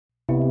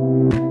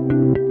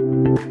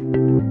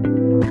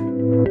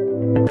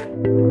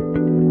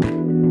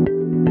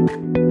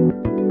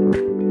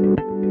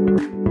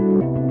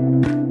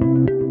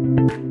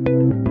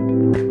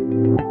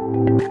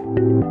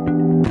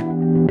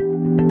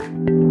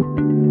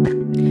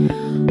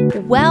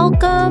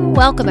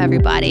Welcome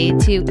everybody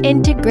to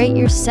Integrate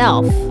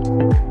Yourself.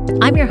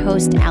 I'm your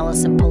host,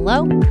 Allison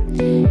Pillow,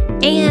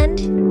 and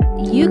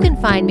you can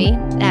find me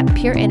at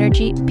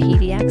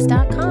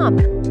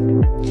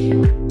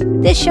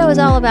pureenergypdx.com. This show is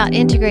all about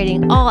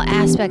integrating all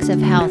aspects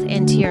of health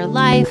into your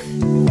life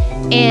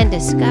and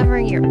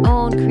discovering your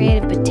own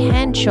creative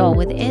potential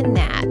within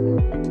that.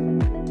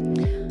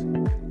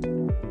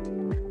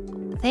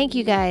 Thank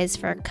you guys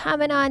for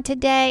coming on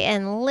today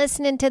and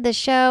listening to the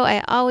show.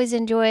 I always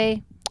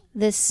enjoy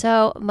this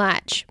so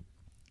much.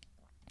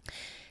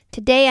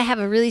 Today I have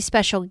a really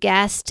special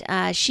guest.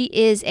 She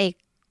is a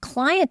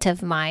client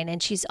of mine,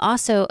 and she's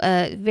also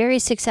a very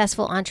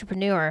successful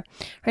entrepreneur.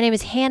 Her name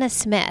is Hannah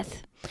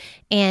Smith,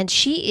 and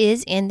she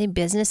is in the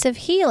business of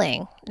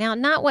healing. Now,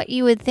 not what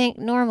you would think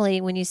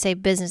normally when you say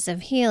business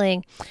of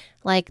healing,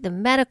 like the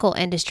medical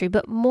industry,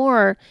 but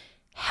more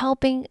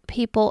helping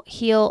people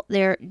heal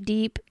their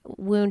deep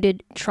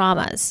wounded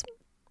traumas.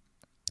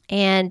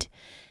 And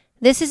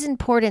this is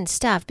important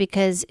stuff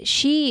because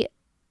she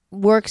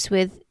works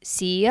with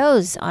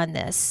CEOs on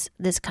this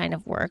kind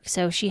of work.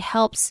 So she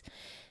helps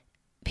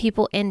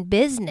people in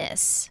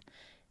business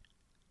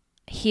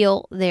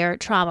heal their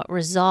trauma,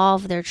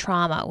 resolve their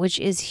trauma, which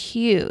is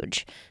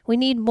huge. We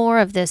need more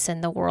of this in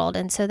the world.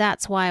 And so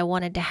that's why I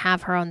wanted to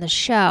have her on the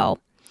show,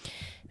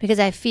 because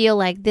I feel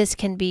like this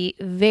can be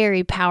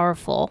very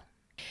powerful.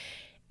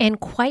 And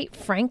quite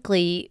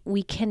frankly,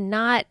 we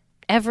cannot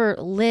ever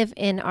live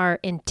in our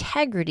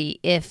integrity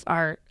if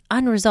our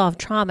unresolved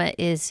trauma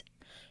is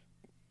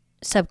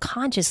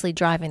subconsciously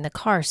driving the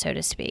car, so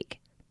to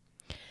speak.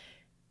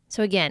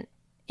 So again,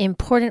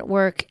 important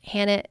work.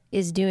 Hannah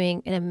is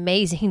doing an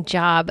amazing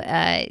job.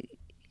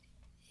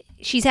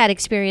 She's had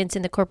experience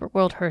in the corporate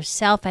world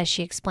herself, as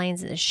she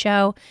explains in the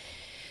show.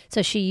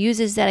 So she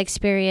uses that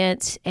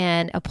experience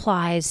and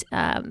applies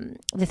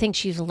the things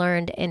she's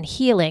learned in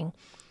healing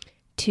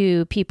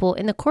to people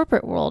in the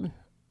corporate world.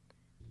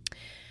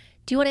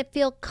 Do you want to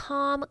feel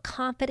calm,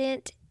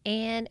 confident,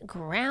 and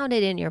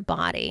grounded in your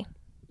body?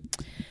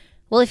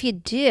 Well, if you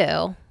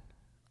do,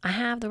 I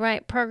have the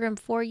right program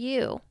for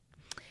you.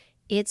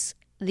 It's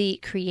the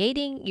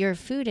Creating Your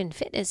Food and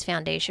Fitness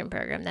Foundation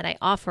program that I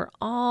offer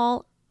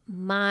all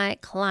my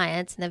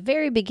clients in the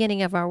very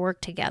beginning of our work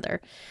together,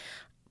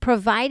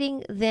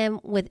 providing them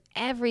with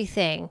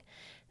everything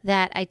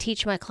that I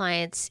teach my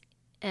clients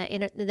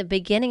in the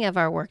beginning of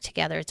our work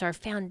together. It's our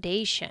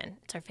foundation.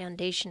 It's our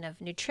foundation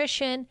of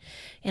nutrition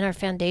and our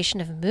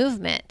foundation of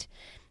movement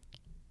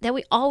that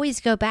we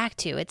always go back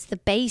to. It's the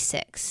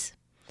basics.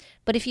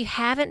 But if you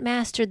haven't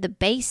mastered the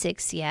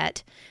basics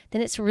yet,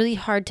 then it's really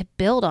hard to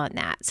build on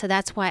that. So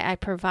that's why I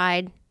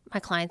provide my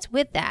clients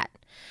with that.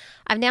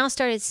 I've now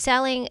started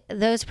selling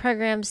those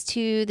programs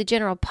to the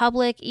general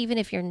public. Even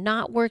if you're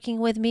not working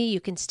with me, you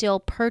can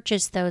still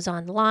purchase those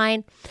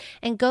online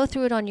and go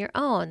through it on your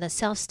own, the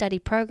self-study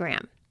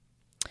program.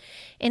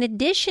 In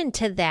addition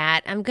to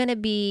that, I'm going to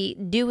be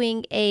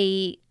doing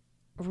a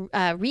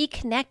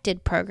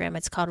Reconnected program.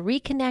 It's called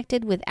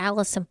Reconnected with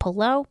Allison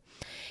Pillow.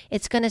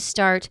 It's going to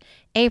start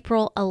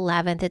April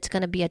 11th. It's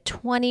going to be a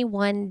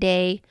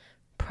 21-day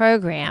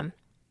program,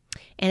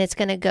 and it's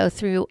going to go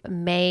through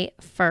May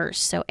 1st.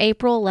 So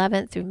April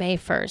 11th through May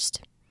 1st.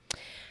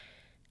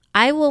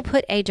 I will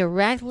put a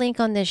direct link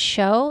on this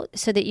show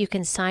so that you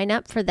can sign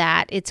up for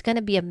that. It's going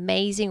to be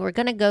amazing. We're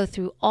going to go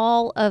through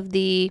all of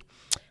the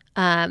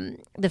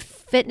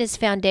fitness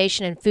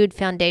foundation and food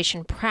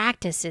foundation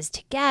practices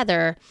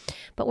together,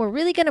 but we're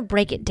really going to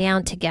break it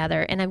down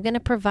together. And I'm going to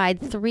provide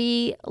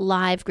 3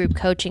 live group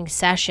coaching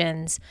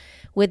sessions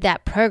with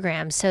that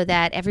program so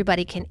that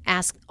everybody can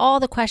ask all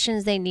the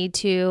questions they need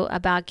to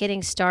about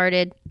getting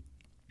started,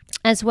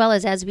 as well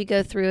as we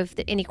go through, if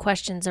any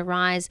questions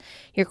arise,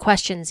 your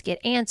questions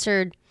get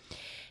answered.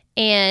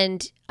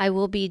 And I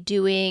will be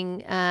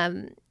doing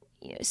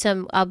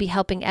I'll be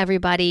helping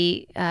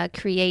everybody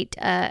create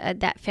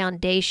that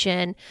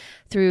foundation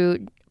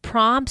through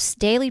prompts,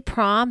 daily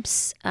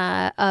prompts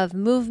of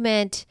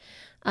movement.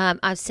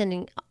 I'm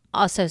sending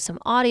also some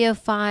audio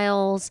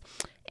files,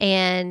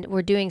 and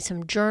we're doing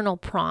some journal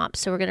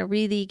prompts. So we're going to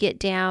really get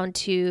down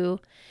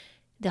to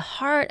the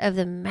heart of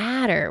the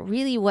matter,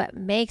 really what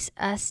makes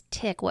us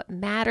tick, what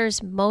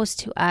matters most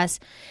to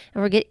us.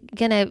 And we're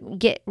going to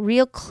get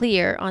real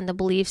clear on the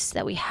beliefs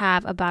that we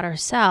have about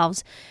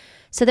ourselves,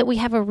 so that we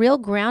have a real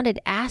grounded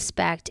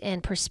aspect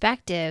and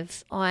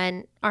perspective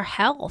on our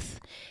health.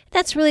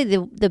 That's really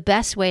the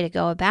best way to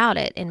go about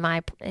it in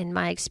my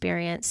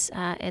experience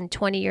in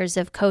 20 years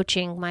of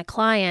coaching my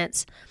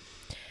clients,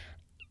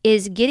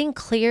 is getting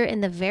clear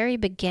in the very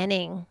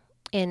beginning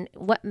in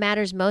what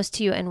matters most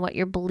to you and what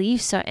your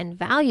beliefs are and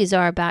values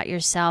are about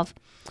yourself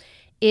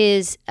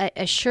is a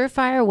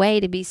surefire way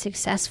to be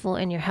successful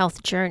in your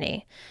health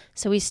journey.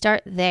 So we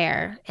start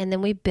there, and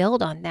then we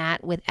build on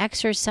that with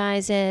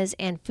exercises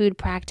and food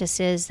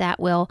practices that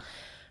will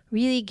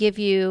really give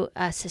you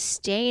a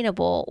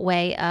sustainable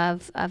way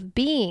of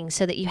being,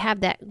 so that you have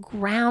that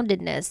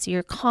groundedness,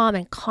 you're calm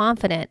and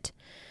confident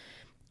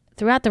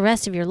throughout the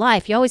rest of your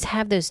life. You always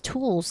have those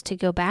tools to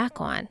go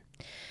back on.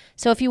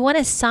 So if you want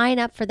to sign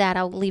up for that,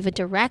 I'll leave a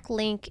direct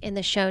link in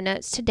the show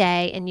notes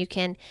today, and you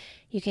can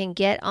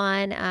get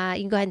on.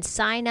 You can go ahead and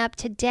sign up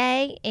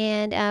today,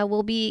 and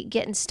we'll be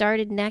getting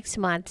started next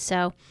month.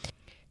 So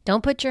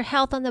don't put your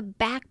health on the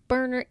back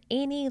burner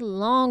any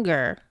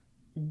longer.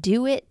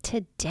 Do it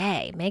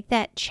today. Make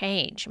that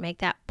change. Make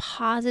that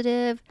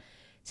positive,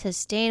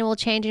 sustainable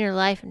change in your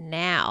life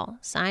now.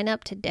 Sign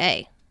up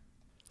today.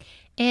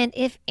 And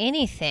if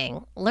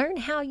anything, learn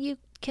how you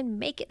can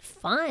make it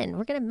fun.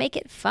 We're going to make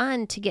it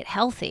fun to get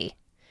healthy.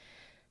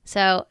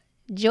 So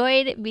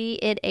join me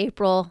in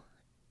April,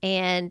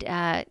 and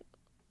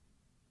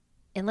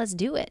let's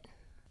do it.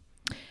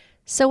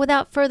 So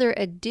without further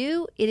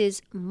ado, it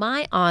is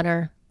my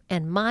honor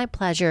and my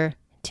pleasure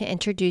to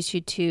introduce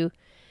you to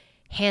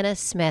Hannah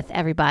Smith,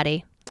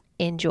 everybody.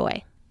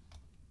 Enjoy.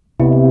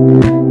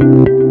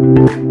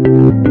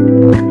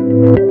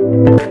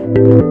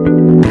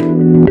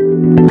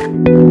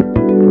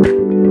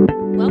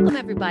 Welcome,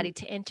 everybody,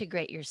 to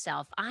Integrate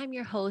Yourself. I'm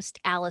your host,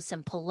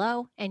 Allison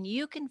Pillow, and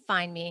you can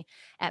find me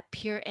at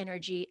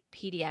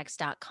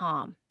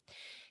pureenergypdx.com.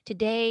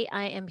 Today,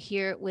 I am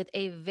here with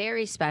a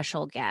very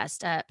special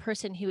guest, a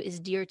person who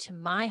is dear to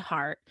my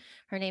heart.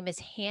 Her name is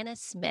Hannah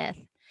Smith.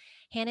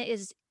 Hannah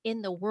is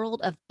in the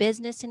world of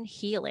business and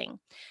healing.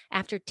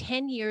 After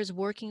 10 years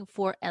working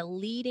for a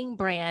leading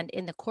brand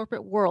in the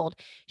corporate world,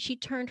 she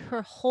turned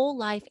her whole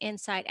life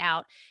inside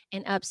out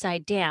and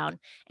upside down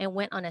and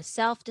went on a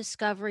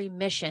self-discovery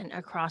mission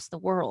across the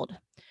world.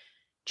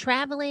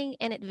 Traveling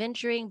and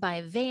adventuring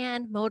by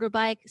van,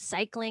 motorbike,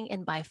 cycling,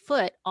 and by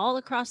foot all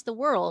across the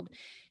world,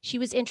 she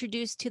was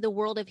introduced to the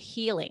world of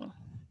healing.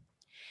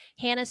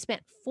 Hannah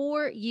spent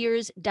 4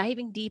 years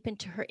diving deep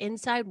into her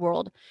inside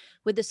world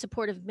with the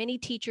support of many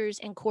teachers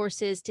and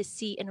courses to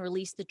see and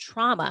release the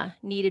trauma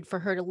needed for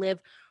her to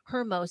live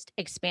her most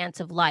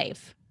expansive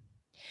life.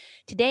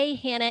 Today,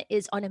 Hannah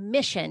is on a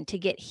mission to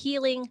get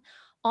healing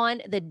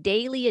on the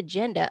daily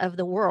agenda of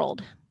the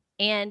world,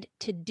 and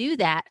to do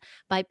that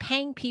by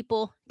paying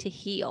people to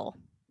heal.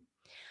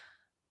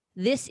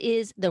 This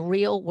is the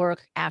real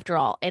work after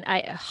all, and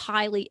I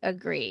highly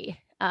agree.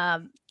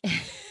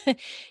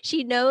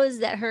 She knows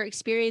that her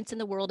experience in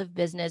the world of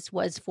business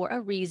was for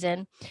a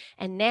reason,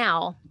 and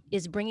now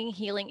is bringing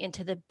healing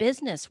into the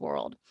business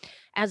world,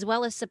 as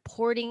well as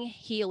supporting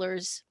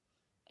healers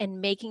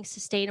and making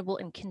sustainable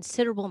and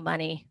considerable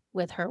money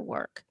with her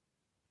work,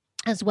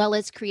 as well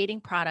as creating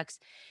products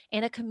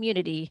and a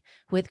community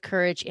with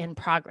courage in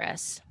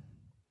progress.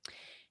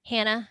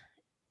 Hannah,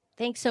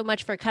 thanks so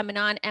much for coming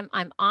on.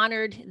 I'm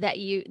honored that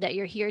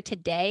you're here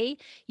today.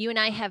 You and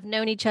I have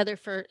known each other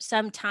for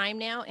some time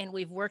now, and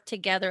we've worked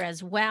together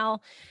as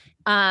well.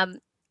 I'm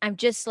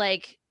just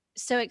like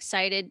so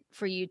excited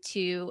for you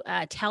to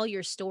tell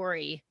your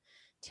story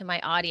to my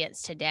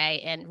audience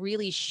today and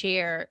really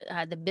share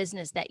the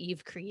business that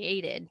you've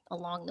created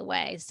along the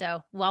way.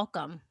 So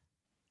welcome.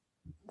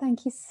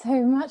 Thank you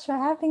so much for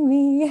having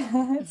me.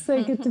 It's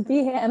so good to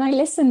be here. And I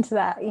listen to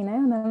that, and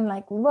I'm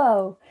like,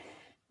 whoa,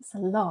 it's a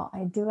lot.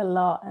 I do a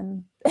lot.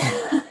 And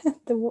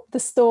the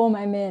storm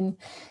I'm in,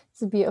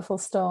 it's a beautiful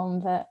storm.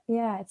 But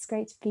yeah, it's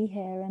great to be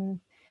here. And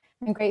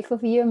I'm grateful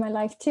for you in my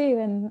life too.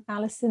 And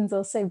Alison's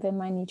also been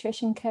my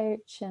nutrition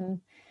coach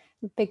and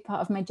a big part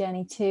of my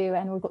journey too.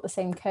 And we've got the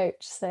same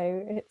coach.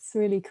 So it's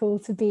really cool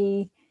to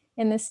be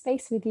in this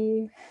space with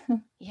you.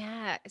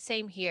 Yeah,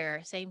 same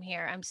here. Same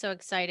here. I'm so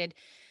excited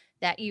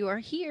that you are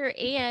here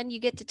and you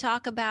get to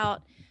talk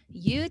about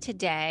you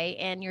today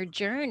and your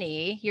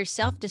journey, your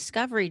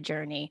self-discovery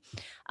journey.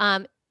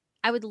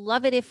 I would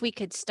love it if we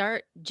could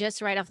start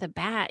just right off the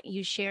bat,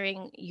 you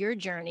sharing your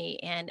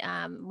journey and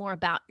more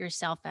about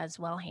yourself as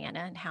well,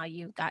 Hannah, and how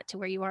you got to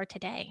where you are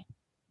today.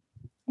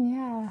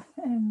 Yeah,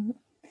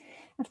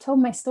 I've told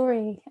my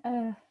story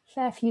a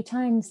fair few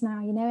times now,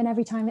 and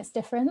every time it's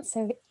different.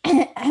 So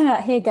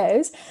here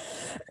goes.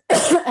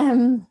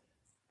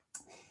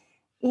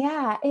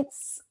 Yeah,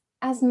 it's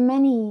as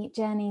many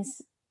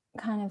journeys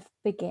kind of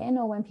begin,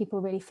 or when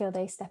people really feel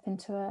they step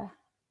into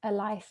a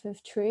life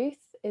of truth,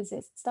 is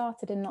it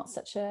started in not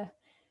such a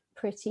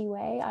pretty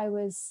way. I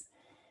was,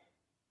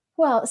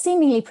 well,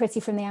 seemingly pretty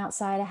from the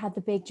outside. I had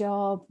the big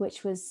job,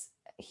 which was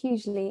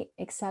hugely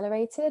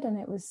accelerated, and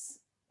it was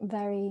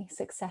very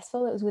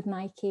successful. It was with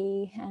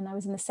Nike, and I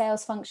was in the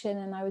sales function,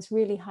 and I was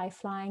really high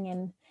flying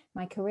in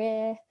my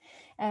career,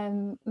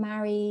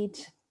 married,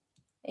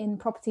 in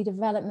property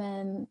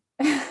development.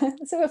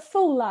 So a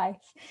full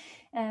life.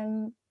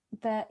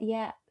 But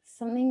yeah,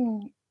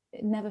 something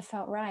never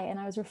felt right. And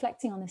I was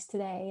reflecting on this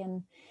today,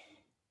 and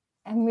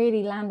I'm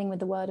really landing with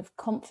the word of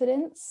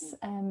confidence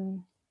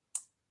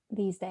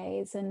these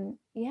days. And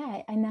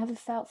yeah, I never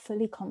felt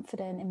fully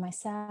confident in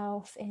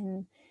myself,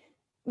 in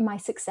my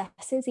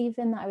successes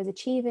even that I was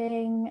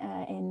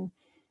achieving,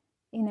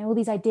 in all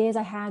these ideas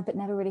I had but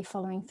never really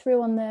following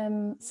through on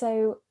them.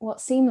 So what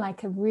seemed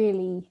like a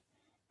really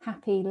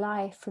happy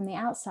life from the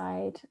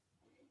outside,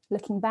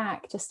 looking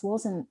back, just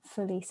wasn't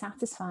fully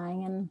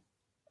satisfying. And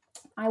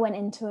I went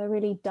into a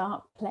really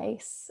dark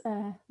place,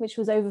 which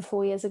was over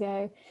 4 years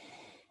ago.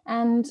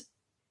 And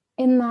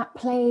in that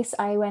place,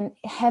 I went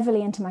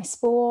heavily into my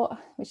sport,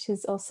 which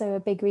is also a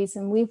big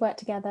reason we've worked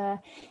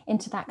together,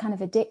 into that kind of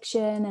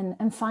addiction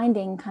and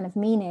finding kind of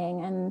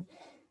meaning. And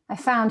I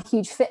found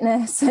huge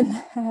fitness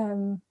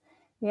and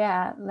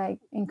like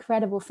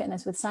incredible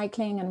fitness with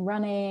cycling and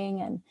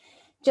running, and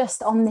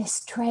just on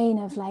this train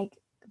of like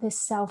this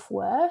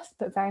self-worth,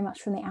 but very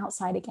much from the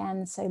outside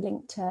again, so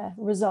linked to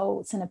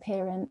results and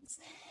appearance.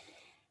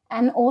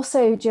 And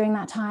also during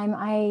that time,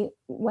 I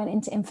went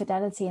into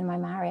infidelity in my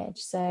marriage.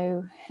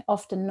 So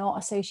often not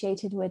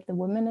associated with the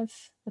woman of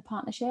the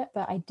partnership,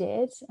 but I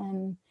did.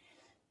 And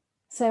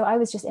so I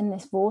was just in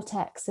this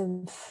vortex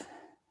of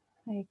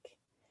like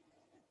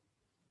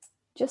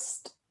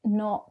just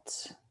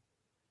not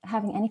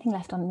having anything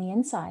left on the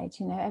inside.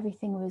 You know,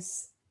 everything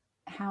was,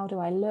 how do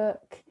I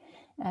look?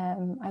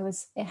 I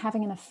was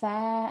having an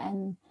affair,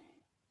 and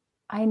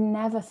I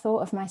never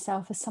thought of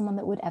myself as someone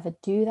that would ever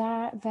do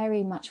that.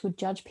 Very much would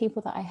judge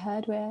people that I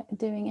heard were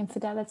doing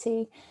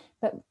infidelity,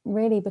 but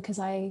really because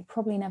I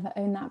probably never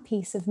owned that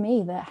piece of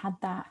me that had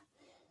that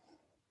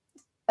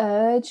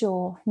urge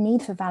or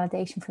need for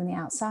validation from the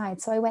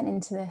outside. So I went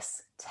into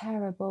this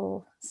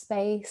terrible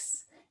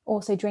space,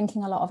 also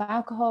drinking a lot of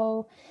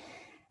alcohol.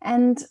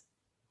 And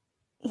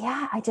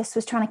yeah, I just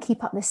was trying to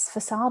keep up this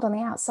facade on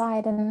the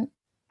outside. And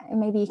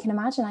maybe you can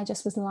imagine, I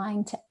just was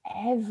lying to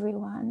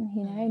everyone,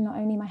 you know, not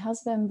only my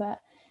husband,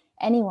 but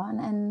anyone.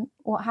 And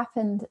what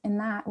happened in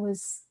that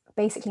was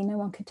basically no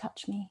one could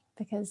touch me,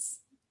 because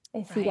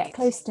if you get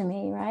close to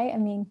me, right? I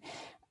mean,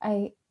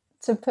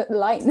 to put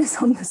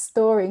lightness on the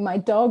story, my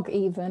dog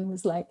even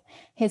was like,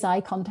 his eye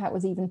contact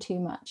was even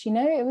too much. You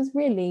know, it was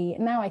really,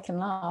 now I can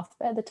laugh,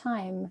 but at the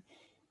time,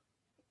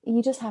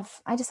 I just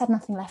had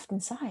nothing left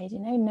inside, you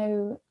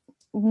know,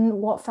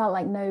 what felt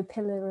like no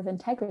pillar of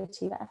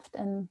integrity left.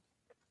 And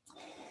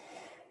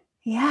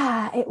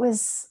yeah, it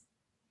was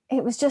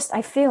just,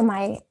 I feel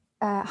my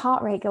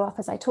heart rate go up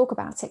as I talk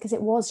about it, because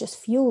it was just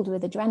fueled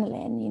with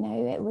adrenaline. You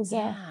know, it was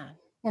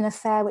an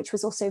affair which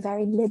was also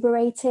very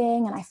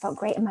liberating, and I felt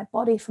great in my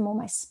body from all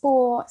my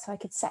sport, so I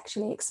could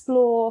sexually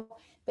explore.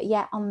 But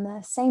yet on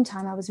the same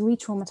time, I was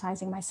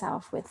re-traumatizing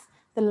myself with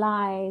the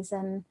lies.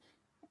 And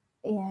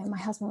you know, my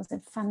husband was a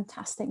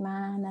fantastic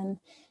man,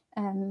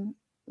 and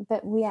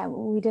but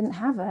we didn't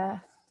have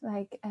a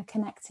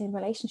connected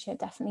relationship,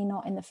 definitely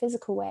not in the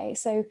physical way.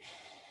 So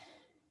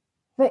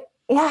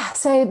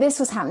so this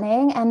was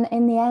happening, and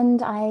in the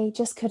end I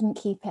just couldn't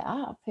keep it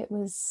up. It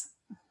was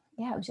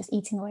just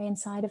eating away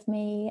inside of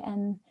me.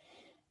 And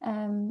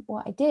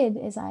what I did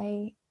is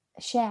I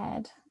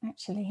shared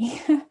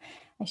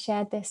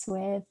this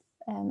with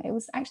it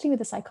was actually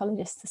with a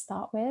psychologist to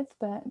start with,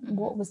 but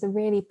what was the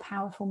really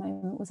powerful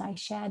moment was I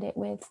shared it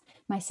with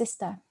my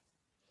sister,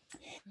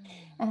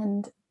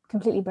 and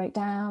completely broke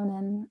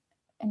down,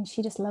 and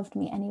she just loved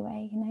me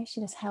anyway. You know,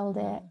 she just held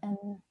it.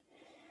 And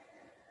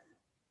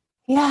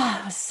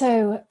yeah, it was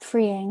so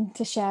freeing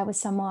to share with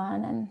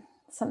someone, and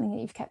something that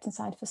you've kept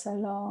inside for so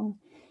long.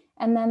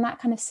 And then that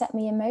kind of set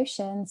me in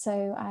motion.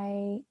 So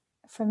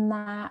from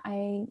that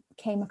I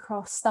came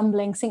across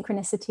stumbling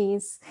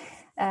synchronicities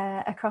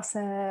across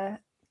a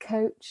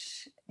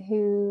coach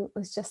who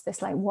was just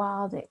this like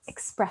wild,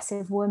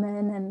 expressive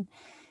woman. And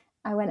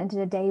I went and did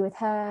a day with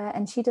her,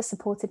 and she just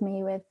supported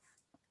me with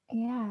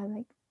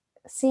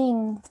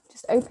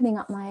just opening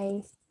up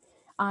my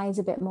eyes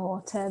a bit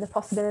more to the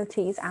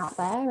possibilities out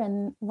there.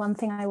 And one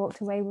thing I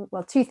walked away with,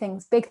 well, two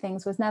things, big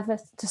things, was never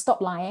to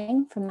stop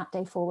lying from that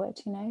day forward,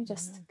 you know,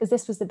 just because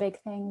this was the big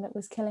thing that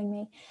was killing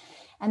me.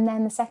 And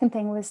then the second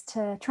thing was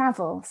to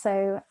travel.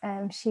 So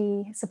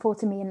she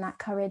supported me in that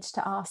courage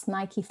to ask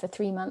Nike for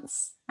 3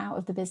 months out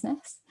of the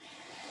business.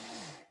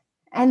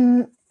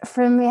 And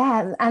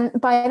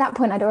and by that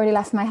point I'd already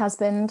left my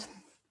husband.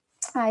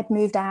 I'd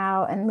moved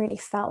out and really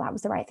felt that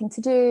was the right thing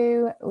to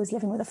do. I was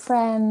living with a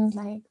friend,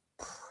 like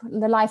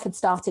the life had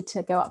started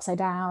to go upside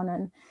down.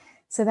 And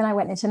so then I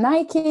went into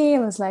Nike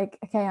and was like,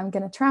 okay, I'm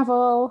going to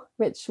travel,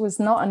 which was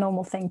not a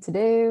normal thing to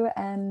do.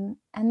 And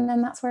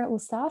then that's where it all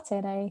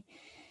started. I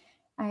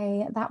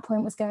at that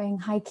point was going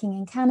hiking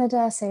in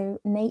Canada, so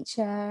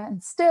nature,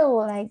 and still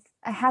like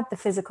I had the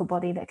physical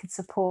body that could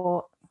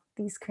support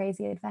these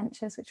crazy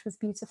adventures, which was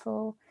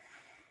beautiful,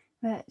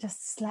 but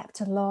just slept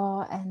a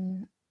lot,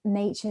 and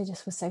nature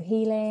just was so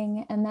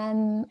healing. And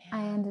then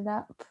I ended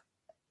up,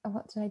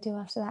 what did I do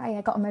after that? I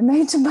got on my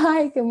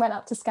motorbike and went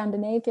up to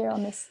Scandinavia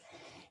on this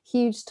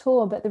huge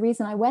tour. But the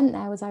reason I went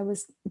there was I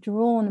was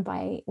drawn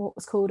by what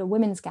was called a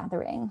women's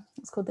gathering.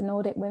 It's called the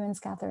Nordic Women's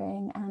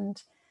Gathering,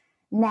 and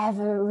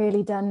never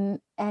really done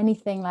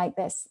anything like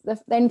this. The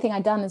only thing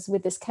I'd done is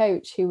with this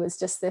coach who was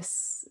just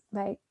this,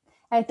 like,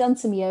 I'd done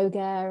some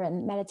yoga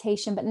and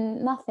meditation, but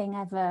nothing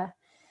ever,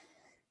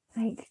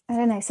 like, I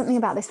don't know, something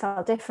about this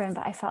felt different,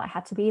 but I felt I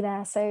had to be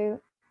there.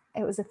 So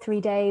it was 3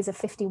 days of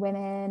 50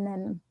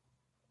 women,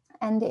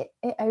 and it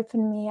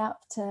opened me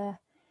up to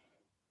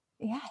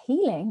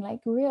healing,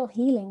 like real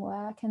healing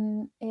work.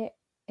 And it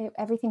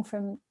everything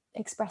from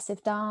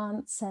expressive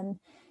dance,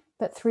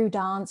 but through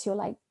dance you're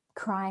like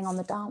crying on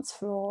the dance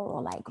floor,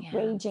 or like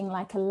raging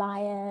like a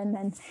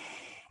lion,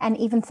 And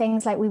even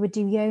things like we would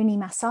do yoni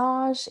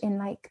massage in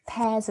like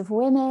pairs of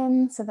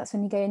women. So that's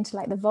when you go into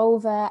like the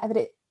vulva.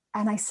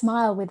 And I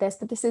smile with this,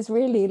 but this is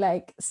really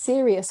like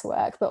serious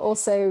work, but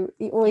also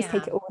you always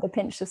take it all with a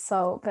pinch of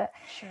salt. But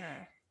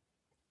sure.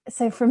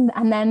 So so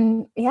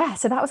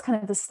that was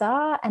kind of the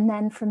start. And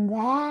then from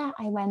there,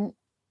 I went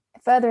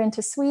further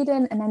into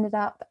Sweden and ended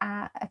up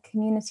at a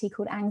community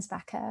called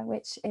Angsbacka,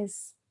 which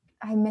is,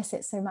 I miss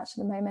it so much at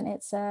the moment.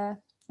 It's a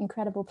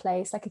incredible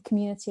place, like a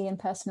community and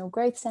personal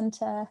growth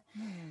center.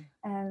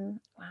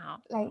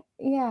 Wow.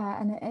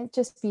 And it's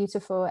just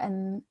beautiful.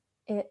 And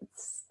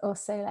it's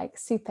also like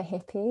super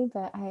hippie,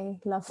 but I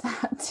love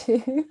that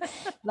too.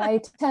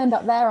 I turned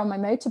up there on my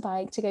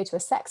motorbike to go to a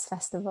sex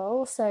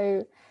festival.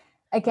 So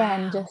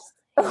again, wow. just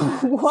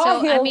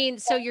So I mean,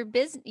 so your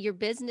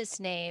business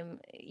name,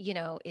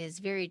 is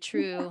very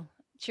true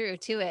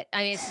to it.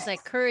 I mean, it's just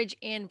like courage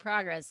in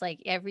progress.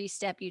 Like every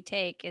step you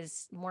take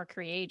is more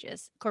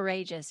courageous.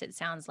 It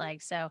sounds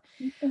like. So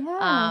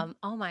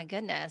oh my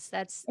goodness,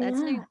 that's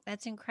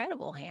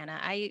incredible, Hannah.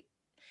 I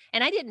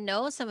didn't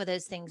know some of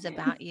those things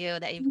about you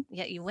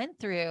that you went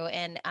through.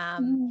 And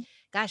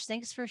gosh,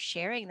 thanks for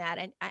sharing that.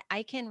 And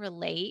I can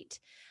relate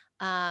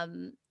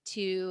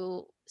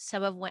to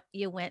some of what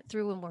you went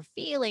through and were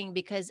feeling,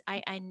 because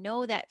I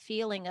know that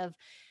feeling of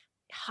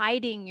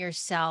hiding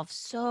yourself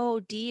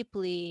so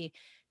deeply,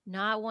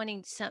 not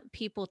wanting some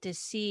people to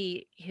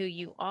see who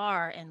you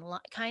are, and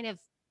kind of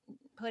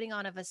putting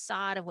on a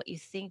facade of what you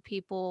think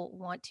people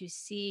want to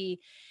see.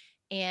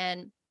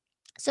 And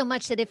so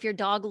much that if your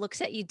dog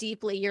looks at you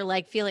deeply, you're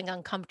like feeling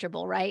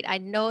uncomfortable, right? I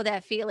know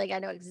that feeling. I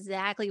know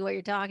exactly what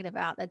you're talking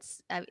about.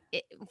 That's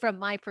from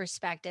my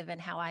perspective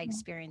and how I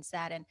experience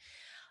that. And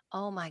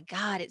oh my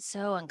God, it's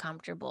so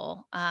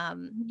uncomfortable.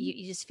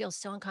 You just feel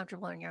so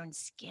uncomfortable in your own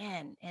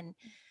skin. And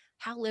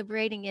how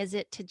liberating is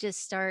it to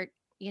just start,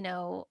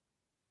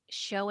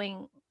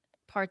 showing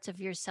parts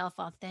of yourself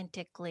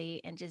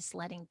authentically and just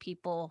letting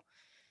people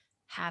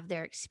have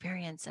their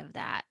experience of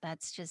that?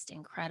 That's just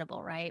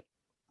incredible, right?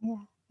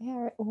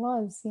 Yeah, it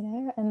was,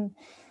 and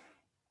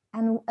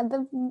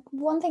the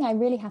one thing I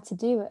really had to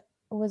do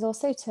was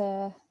also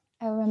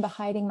I remember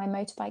hiding my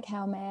motorbike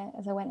helmet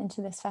as I went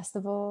into this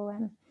festival,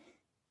 and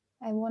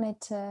I wanted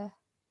to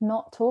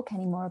not talk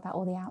anymore about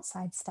all the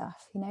outside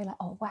stuff, like,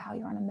 oh, wow,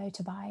 you're on a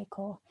motorbike,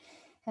 or,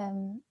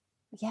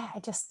 I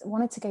just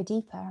wanted to go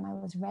deeper, and I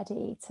was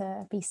ready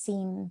to be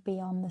seen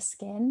beyond the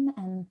skin.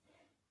 And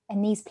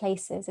in these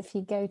places, if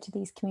you go to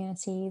these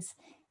communities,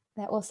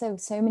 there are also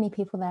so many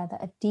people there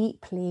that are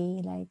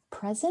deeply like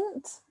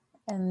present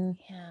and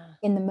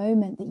in the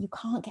moment, that you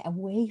can't get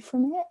away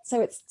from it.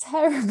 So it's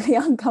terribly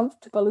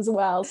uncomfortable as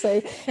well.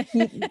 So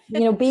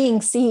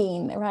being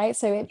seen, right?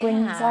 So it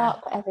brings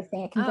up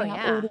everything. It can bring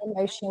up all the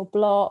emotional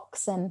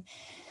blocks, and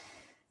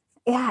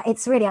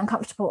it's really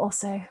uncomfortable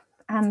also,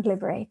 and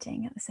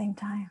liberating at the same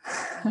time.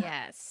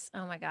 Yes.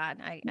 Oh my God.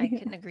 I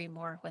couldn't agree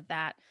more with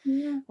that.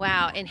 Yeah.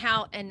 Wow. And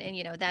how, and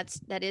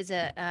that is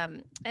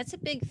that's a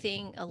big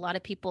thing. A lot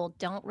of people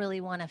don't really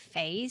want to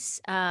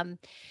face. And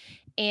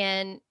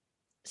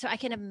so I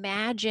can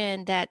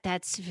imagine that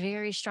that's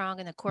very strong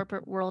in the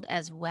corporate world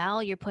as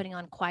well. You're putting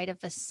on quite a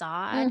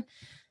facade,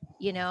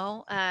 you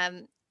know,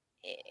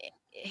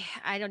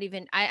 I don't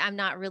even, I'm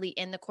not really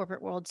in the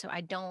corporate world, so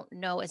I don't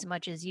know as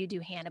much as you do,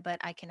 Hannah, but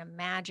I can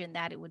imagine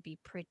that it would be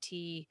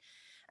pretty,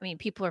 I mean,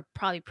 people are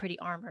probably pretty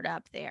armored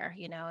up there,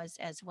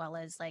 as well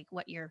as like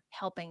what you're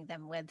helping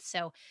them with.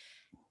 So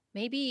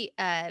maybe,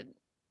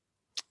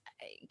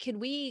 could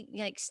we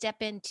like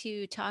step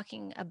into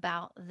talking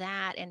about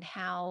that and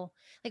how,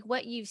 like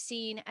what you've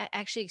seen,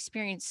 actually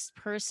experienced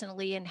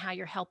personally, and how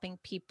you're helping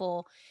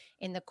people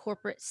in the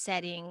corporate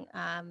setting,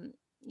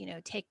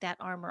 take that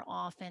armor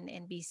off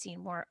and be seen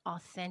more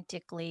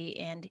authentically.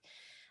 And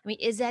I mean,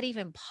 is that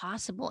even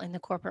possible in the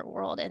corporate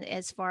world? And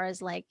as far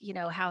as like,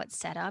 how it's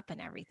set up and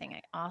everything,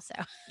 also.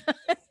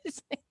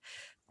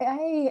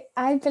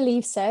 I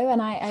believe so.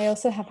 And I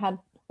also have had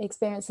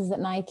experiences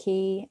at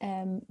Nike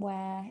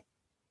where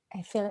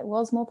I feel it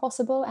was more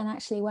possible. And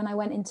actually, when I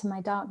went into my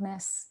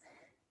darkness,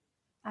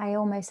 I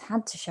almost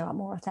had to show up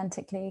more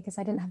authentically, because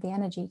I didn't have the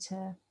energy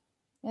to,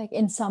 like,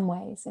 in some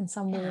ways, in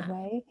some weird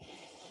way.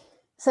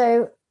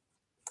 So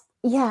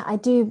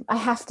I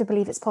have to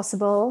believe it's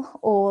possible,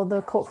 or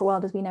the corporate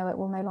world as we know it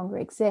will no longer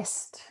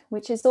exist,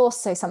 which is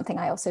also something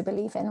I also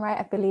believe in, right?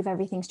 I believe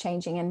everything's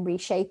changing and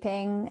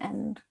reshaping,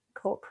 and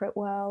corporate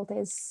world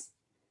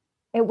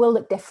it will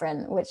look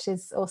different, which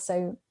is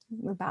also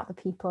about the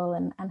people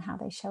and how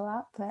they show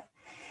up. But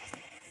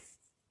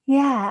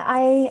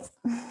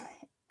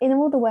in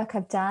all the work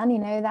I've done,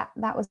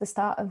 that was the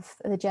start of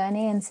the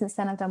journey. And since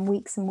then I've done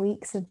weeks and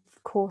weeks of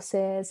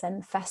courses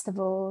and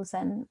festivals,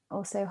 and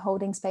also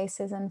holding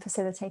spaces and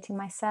facilitating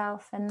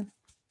myself. And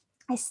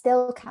I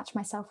still catch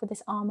myself with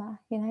this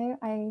armor.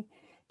 I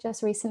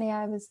just recently,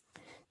 I was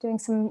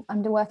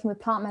I'm working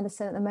with plant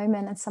medicine at the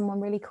moment, and someone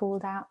really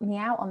called me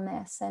out on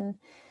this. And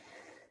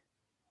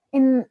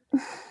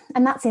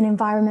that's in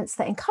environments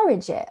that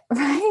encourage it,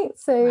 right?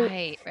 So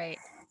right.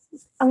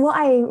 And what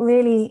I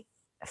really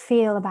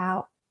feel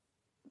about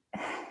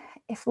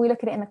if we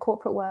look at it in the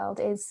corporate world,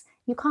 is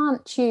you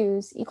can't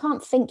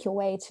think your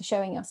way to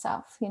showing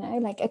yourself,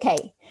 like,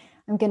 okay,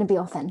 I'm going to be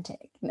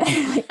authentic.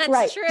 Like, that's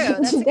right, true.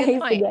 That's a good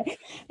point.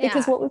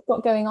 Because what we've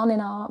got going on in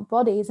our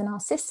bodies and our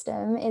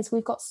system is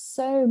we've got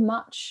so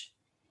much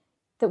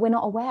that we're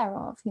not aware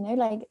of,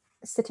 like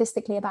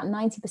statistically about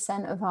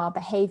 90% of our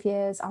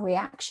behaviors, our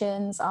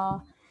reactions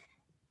are,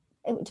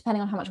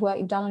 depending on how much work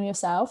you've done on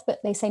yourself, but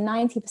they say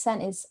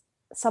 90% is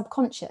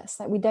subconscious.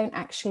 Like we don't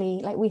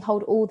actually, like we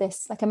hold all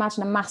this, like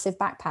imagine a massive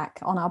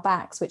backpack on our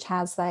backs which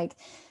has like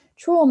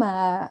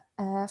trauma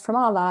from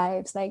our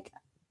lives, like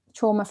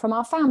trauma from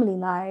our family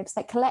lives,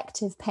 like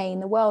collective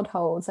pain the world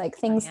holds, like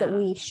things that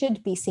we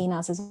should be seen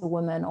as a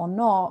woman or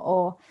not,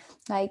 or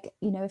like,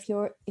 if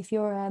you're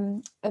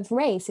of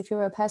race, if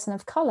you're a person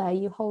of color,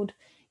 you hold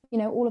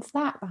all of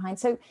that behind.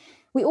 So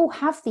we all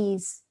have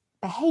these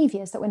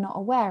behaviors that we're not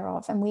aware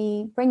of, and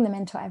we bring them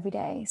into our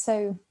everyday.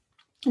 So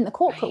in the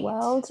corporate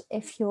world,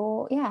 if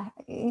you're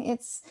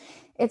it's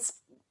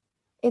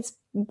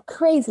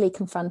crazily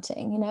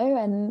confronting,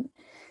 and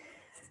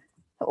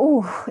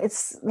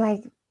it's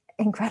like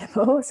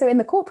incredible. So in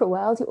the corporate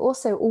world, you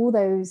also, all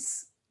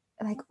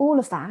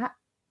of that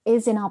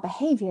is in our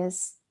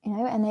behaviors,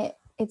 and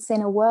it's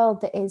in a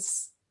world that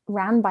is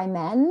ran by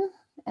men,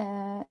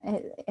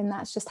 and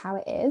that's just how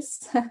it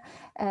is.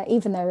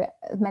 Even though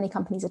many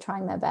companies are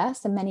trying their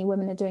best and many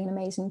women are doing an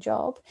amazing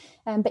job,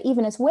 but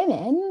even as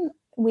women,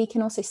 we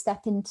can also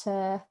step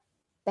into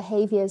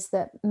behaviors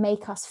that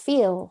make us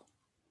feel,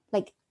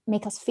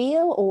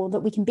 or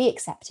that we can be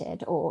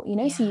accepted, or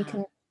so you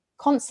can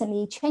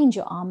constantly change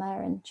your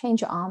armor,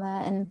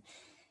 and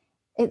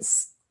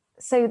it's,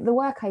 so the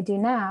work I do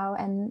now,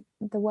 and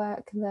the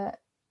work that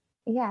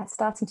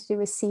starting to do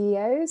with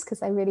CEOs,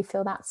 because I really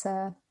feel that's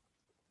a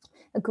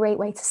great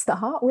way to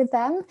start with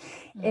them,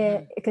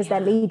 because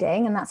they're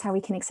leading, and that's how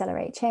we can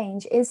accelerate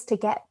change, is to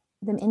get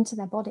them into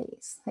their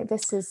bodies. Like,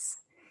 this is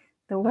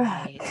the work.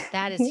 Right.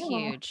 That is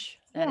huge.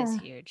 That is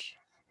huge.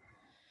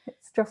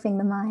 It's dropping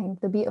the mind,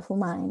 the beautiful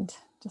mind,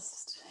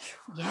 just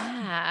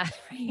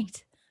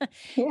right.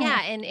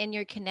 And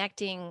you're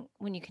connecting,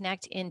 when you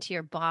connect into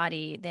your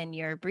body, then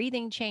your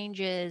breathing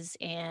changes,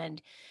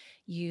 and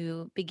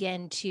you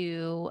begin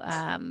to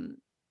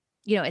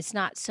it's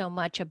not so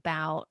much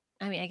about,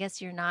 I guess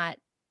you're not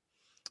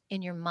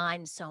in your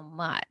mind so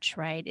much,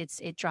 right?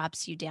 It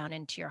drops you down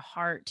into your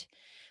heart,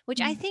 which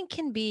I think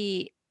can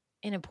be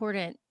an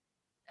important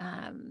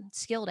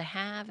skill to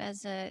have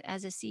as a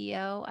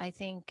CEO. I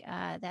think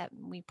that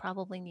we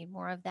probably need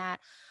more of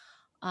that.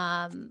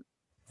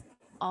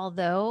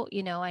 Although,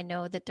 I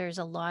know that there's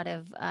a lot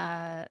of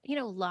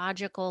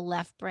logical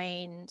left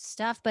brain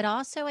stuff, but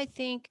also I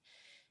think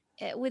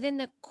within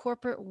the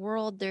corporate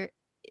world, there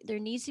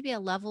needs to be a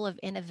level of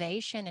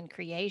innovation and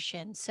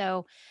creation.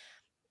 So,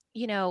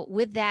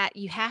 with that,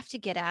 you have to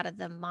get out of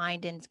the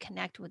mind and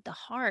connect with the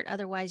heart.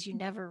 Otherwise, you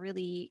never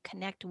really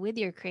connect with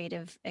your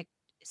creative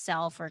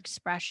self or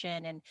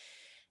expression, and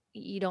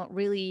you don't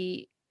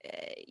really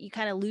you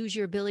kind of lose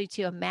your ability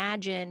to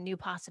imagine new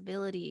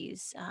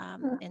possibilities,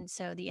 and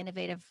so the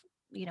innovative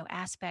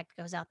aspect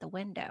goes out the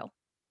window.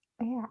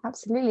 Yeah,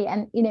 absolutely.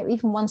 And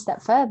even one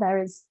step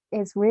further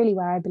is really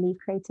where I believe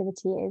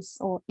creativity is,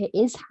 or it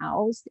is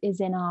housed, is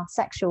in our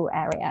sexual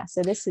area.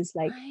 So this is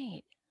like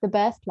the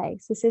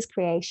birthplace. This is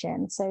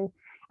creation. So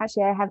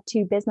actually, I have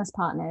 2 business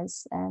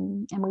partners,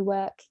 and we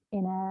work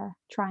in a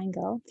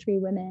triangle, 3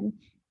 women,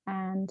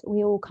 and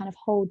we all kind of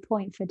hold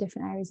point for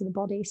different areas of the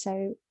body.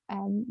 So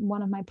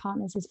one of my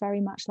partners is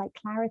very much like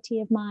clarity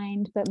of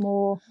mind, but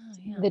more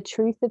the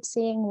truth of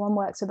seeing. One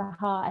works with the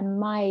heart, and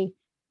my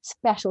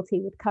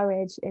specialty with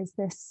courage is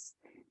this,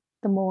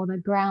 the more the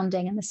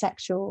grounding and the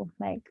sexual,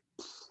 like,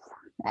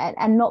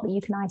 and not that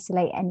you can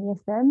isolate any of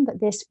them, but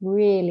this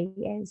really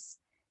is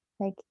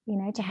like,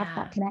 to have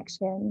that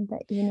connection,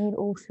 that you need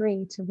all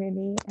 3 to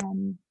really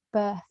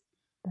birth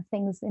the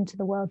things into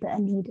the world that are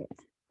needed,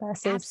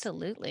 versus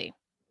absolutely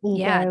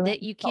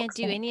that you can't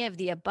do any of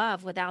the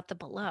above without the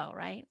below,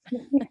 right?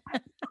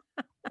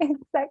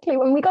 Exactly.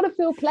 When we got to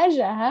feel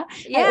pleasure, I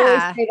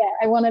always say that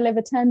I want to live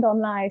a turned on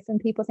life, and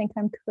people think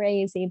I'm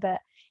crazy, but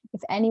if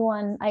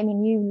anyone,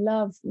 you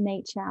love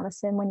nature,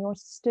 Alison, when you're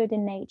stood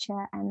in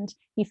nature and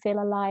you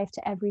feel alive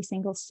to every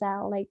single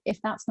cell, like,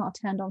 if that's not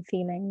a turned on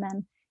feeling,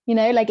 then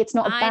like, it's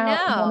not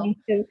about wanting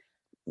to,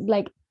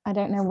 like, I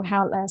don't know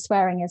how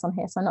swearing is on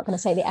here, so I'm not going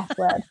to say the F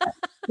word, but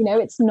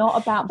it's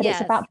not about, but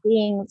it's about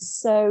being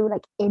so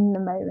like in the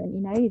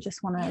moment, you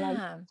just want to like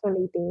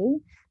fully be.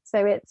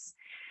 So it's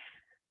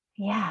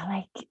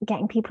like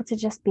getting people to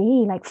just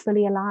be like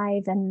fully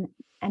alive, and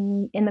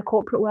in the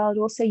corporate world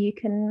also, you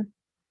can,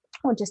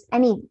 or just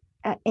any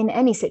in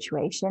any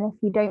situation,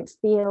 if you don't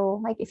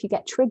feel like, if you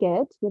get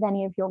triggered with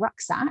any of your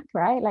rucksack,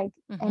 right, like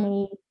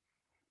any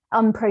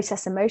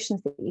unprocessed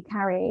emotions that you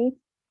carry,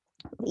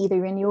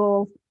 either in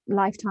your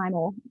lifetime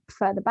or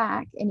further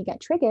back, and you get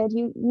triggered,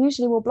 you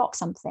usually will block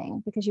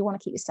something because you want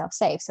to keep yourself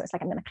safe. So it's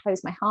like, I'm going to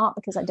close my heart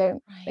because I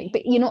don't,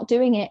 but you're not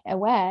doing it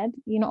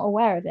you're not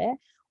aware of it,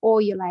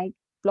 or you're like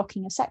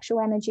blocking your sexual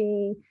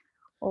energy,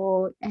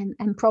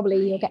 and probably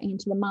you're Right. getting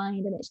into the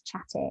mind and it's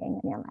chatting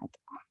and you're like,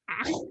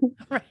 ah.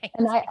 Right.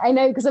 And I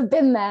know because I've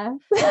been there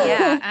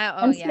Yeah.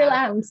 Oh, and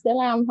yeah.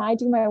 still am. I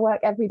do my work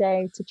every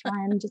day to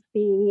try and just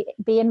be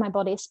in my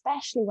body,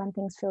 especially when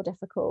things feel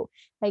difficult.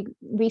 Like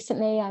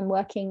recently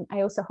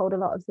I also hold a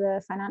lot of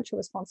the financial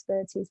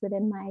responsibilities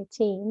within my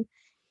team,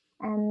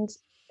 and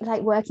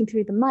like working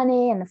through the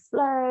money and the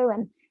flow,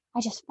 and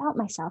I just felt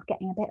myself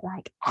getting a bit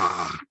like,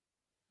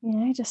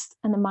 just,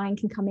 and the mind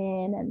can come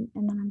in,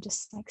 and then I'm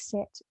just like,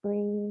 sit,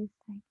 breathe,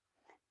 like,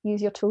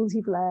 use your tools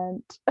you've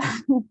learned.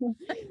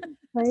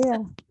 So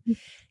yeah.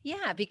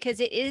 Yeah, because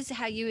it is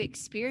how you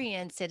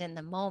experience it in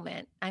the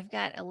moment. I've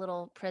got a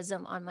little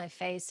prism on my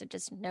face. So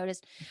just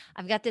noticed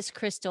I've got this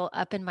crystal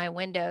up in my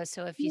window.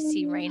 So if you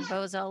see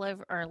rainbows all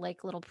over, or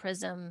like little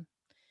prism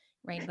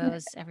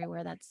rainbows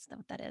everywhere, that's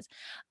what that is.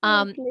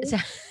 Lovely. So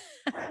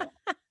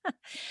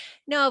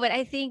no, but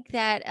I think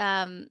that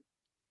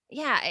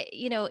yeah,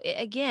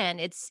 again,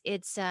 it's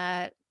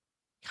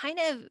kind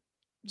of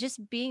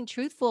just being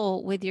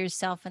truthful with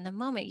yourself in the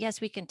moment.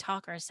 Yes, we can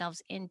talk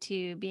ourselves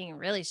into being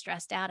really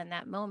stressed out in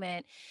that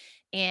moment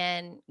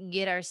and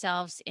get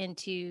ourselves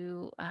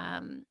into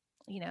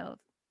you know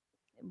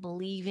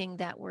believing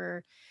that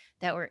we're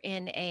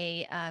in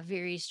a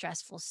very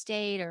stressful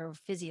state, or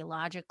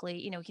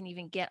physiologically, we can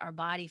even get our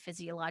body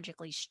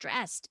physiologically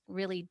stressed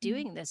really Mm.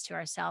 doing this to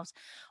ourselves.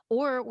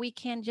 Or we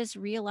can just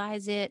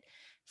realize it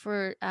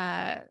for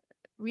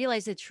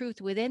realize the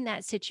truth within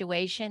that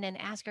situation and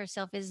ask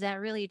ourselves, is that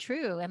really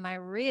true? Am I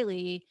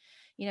really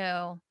you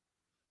know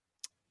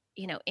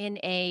in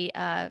a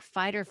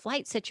fight or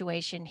flight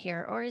situation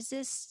here? Or is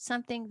this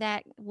something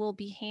that will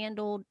be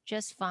handled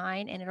just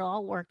fine and it'll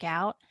all work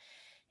out?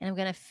 And I'm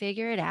going to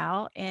figure it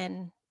out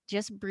and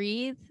just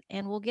breathe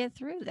and we'll get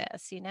through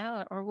this,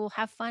 or we'll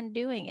have fun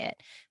doing it,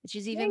 which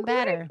is even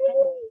better.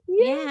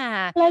 Exactly. Yeah.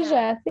 Yeah,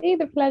 Pleasure. See,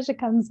 the pleasure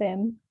comes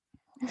in.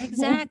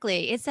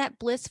 exactly. It's that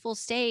blissful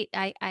state.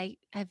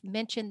 I've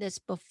mentioned this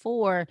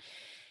before.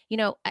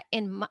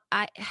 In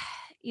my,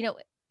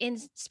 in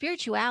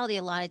spirituality,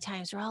 a lot of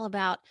times we're all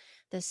about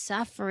the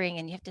suffering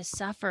and you have to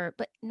suffer,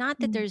 but not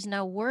that Mm, there's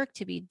no work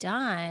to be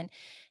done,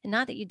 and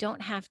not that you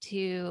don't have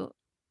to,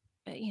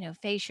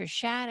 face your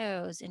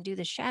shadows and do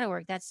the shadow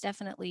work. That's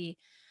definitely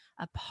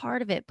a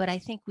part of it. But I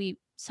think we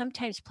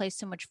sometimes place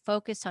so much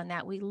focus on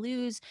that, we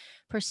lose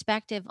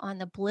perspective on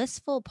the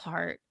blissful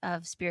part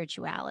of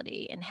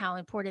spirituality and how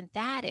important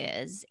that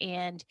is.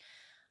 And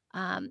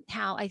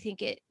how I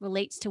think it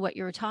relates to what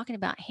you were talking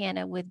about,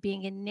 Hannah, with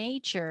being in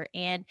nature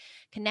and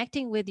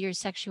connecting with your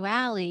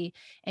sexuality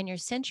and your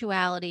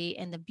sensuality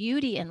and the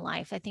beauty in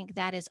life. I think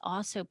that is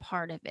also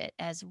part of it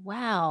as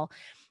well.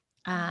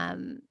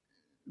 Um,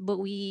 but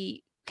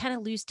we kind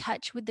of lose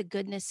touch with the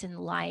goodness in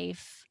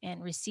life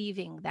and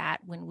receiving that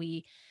when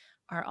we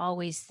are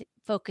always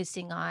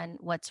focusing on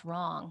what's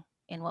wrong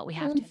and what we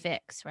have to mm.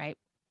 fix, right?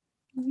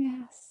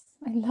 Yes,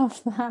 I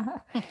love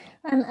that.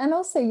 And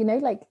also,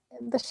 like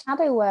the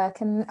shadow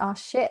work and our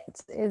shit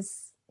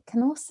is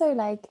can also,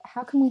 like,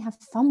 how can we have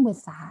fun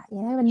with that,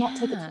 and not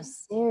take it too Yeah.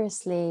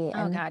 seriously?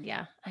 Oh, And God.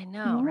 Yeah. I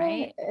know.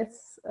 Right.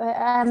 it's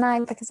and I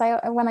because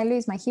I when I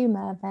lose my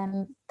humor,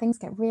 then things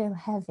get real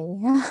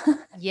heavy.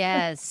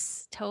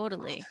 Yes,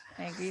 totally.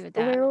 I agree with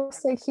But that. we're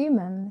also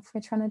human. If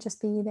we're trying to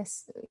just be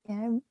this,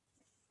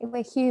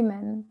 we're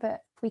human,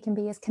 but if we can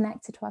be as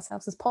connected to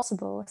ourselves as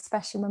possible,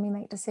 especially when we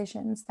make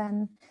decisions,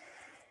 then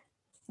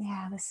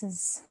yeah, this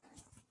is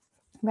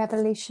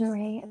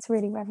revolutionary. It's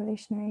really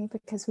revolutionary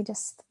because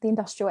the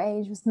industrial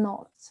age was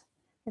not,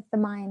 if the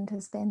mind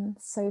has been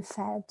so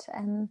fed,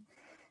 and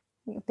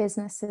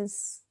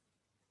businesses,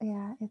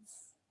 yeah,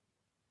 it's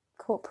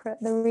corporate.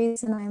 The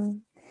reason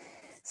I'm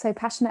so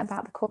passionate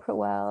about the corporate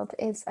world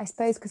is, I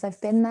suppose, because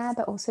I've been there,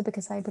 but also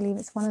because I believe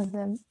it's one of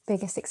the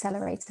biggest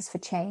accelerators for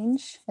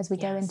change as we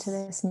go into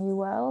Yes. this new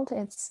world.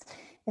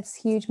 It's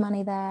huge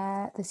money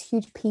there. There's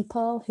huge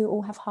people who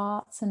all have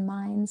hearts and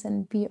minds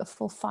and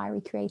beautiful,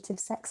 fiery, creative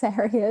sex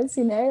areas,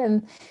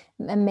 and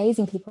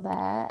amazing people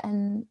there.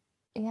 And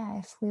yeah,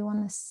 if we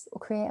want to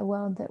create a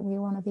world that we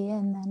want to be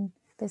in, then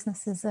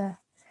business is a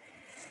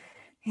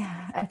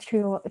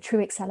true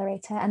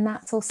accelerator. And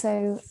that's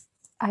also,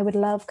 I would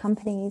love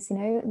companies,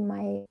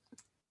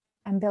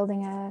 I'm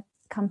building a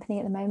company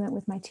at the moment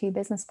with my two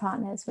business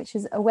partners, which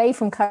is away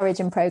from Courage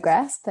and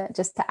Progress, but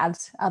just to add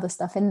other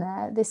stuff in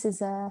there. This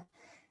is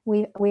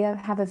we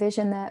have a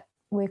vision that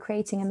we're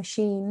creating a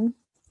machine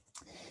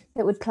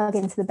that would plug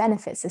into the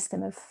benefit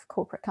system of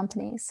corporate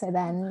companies. So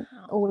then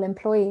Wow. all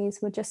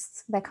employees would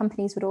their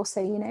companies would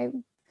also,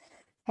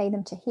 pay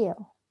them to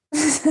heal.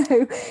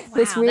 So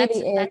this Wow,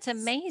 really that's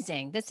is,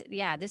 amazing.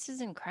 This is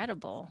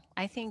incredible.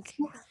 I think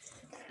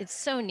it's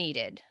so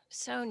needed,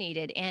 so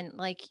needed. And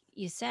like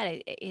you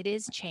said, it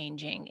is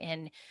changing,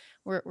 and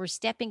we're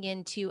stepping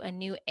into a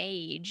new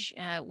age.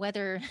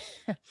 Whether,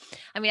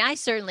 I mean, I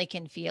certainly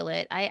can feel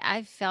it.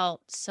 I've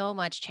felt so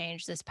much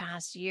change this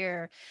past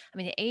year. I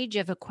mean, the age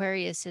of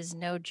Aquarius is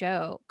no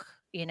joke.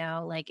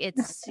 Like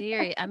it's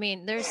serious. I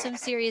mean, there's some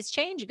serious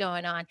change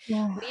going on.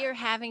 yeah. We are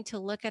having to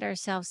look at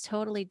ourselves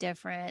totally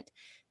different,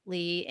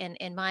 Lee,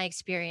 in my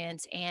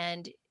experience.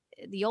 And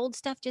the old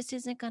stuff just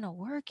isn't going to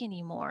work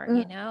anymore.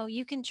 Mm.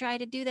 You can try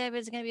to do that, but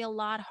it's going to be a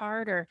lot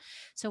harder.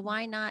 So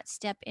why not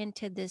step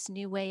into this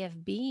new way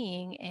of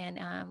being and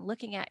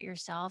looking at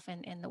yourself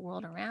and the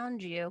world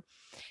around you?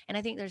 And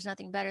I think there's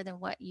nothing better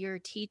than what you're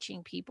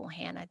teaching people,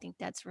 Hannah. I think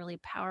that's really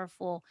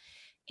powerful.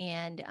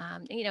 And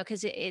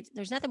because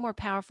there's nothing more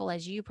powerful,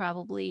 as you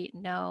probably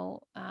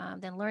know,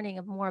 than learning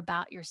more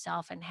about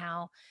yourself and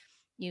how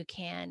you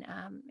can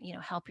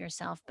help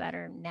yourself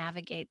better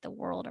navigate the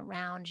world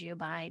around you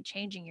by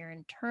changing your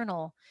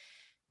internal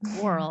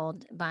Yeah.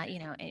 world, by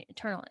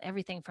internal,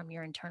 everything from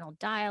your internal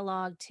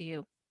dialogue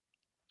to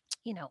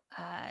you know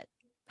uh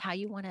how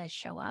you want to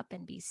show up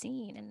and be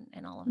seen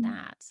and all of Mm.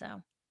 that.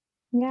 So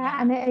Yeah,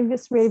 yeah. and I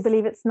just really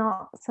believe it's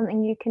not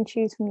something you can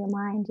choose from your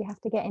mind. You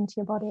have to get into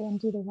your body and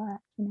do the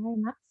work,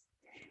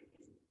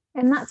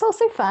 and that's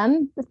also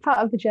fun. It's part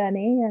of the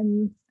journey.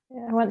 And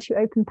once you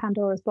open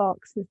Pandora's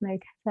box, there's no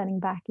turning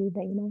back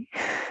either.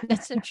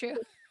 That's so true.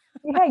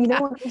 Yeah,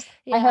 God.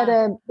 I heard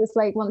Yeah. it's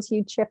like once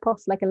you chip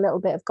off like a little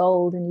bit of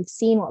gold and you've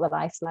seen what the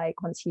life's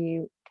like, once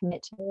you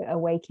commit to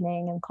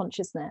awakening and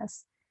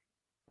consciousness,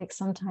 like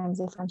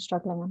sometimes if I'm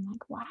struggling, I'm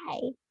like,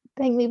 why?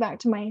 Bring me back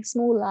to my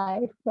small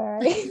life where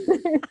I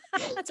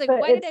It's like, but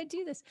why did it's I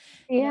do this?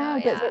 but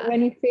Yeah.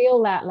 when you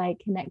feel that like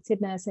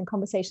connectedness and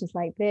conversations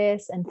like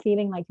this and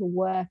feeling like your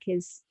work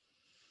is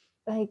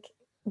like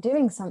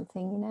doing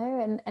something,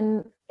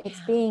 and it's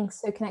Yeah. being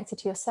so connected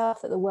to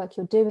yourself that the work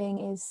you're doing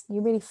is, you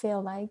really feel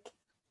like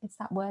it's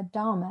that word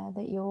dharma,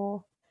 that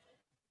you're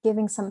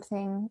giving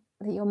something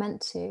that you're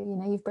meant to.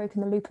 You've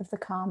broken the loop of the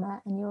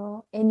karma and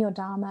you're in your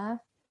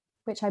dharma,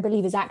 which I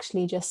believe is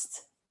actually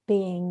just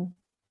being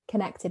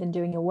connected and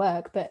doing your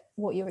work. But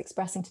what you're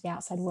expressing to the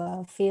outside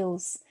world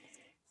feels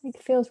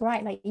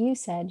right. Like you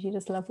said, you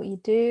just love what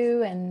you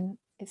do and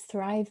it's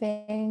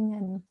thriving.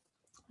 And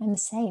I'm the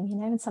same,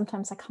 and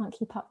sometimes I can't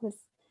keep up with,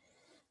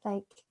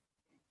 like,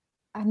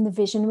 I'm the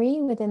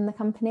visionary within the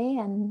company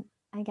and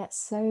I get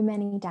so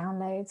many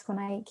downloads when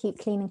I keep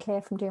clean and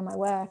clear from doing my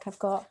work. I've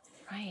got,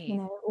 Right.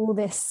 all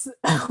this,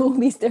 all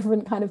these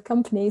different kind of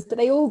companies, but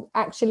they all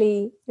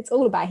actually, it's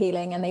all about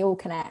healing and they all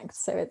connect.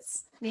 So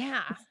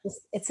Yeah.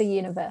 it's a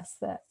universe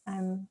that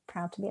I'm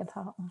proud to be a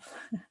part of.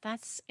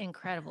 That's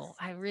incredible.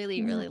 I really,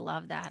 Yeah. really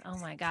love that. Oh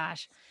my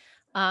gosh.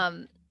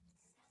 Um,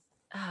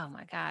 oh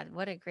my God,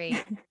 what a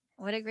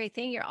great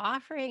thing you're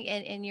offering.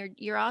 And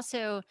you're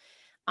also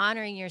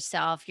honoring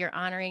yourself. You're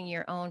honoring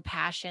your own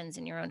passions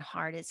and your own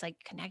heart. It's like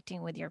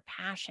connecting with your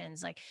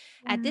passions. Like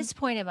at Yeah. this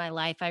point in my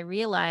life, I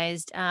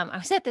realized I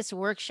was at this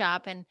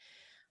workshop and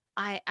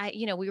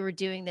we were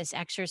doing this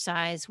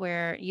exercise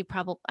where you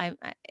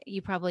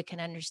probably can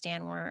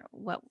understand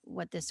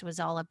what this was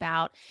all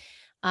about.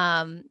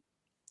 Um,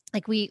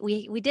 like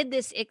we did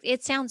this.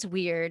 It sounds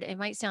weird. It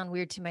might sound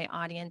weird to my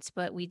audience,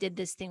 but we did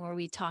this thing where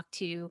we talked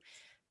to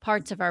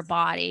parts of our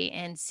body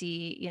and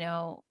see,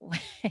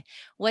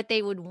 what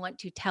they would want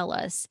to tell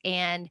us.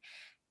 And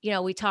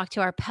we talked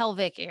to our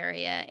pelvic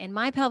area, and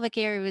my pelvic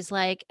area was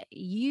like,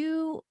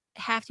 you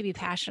have to be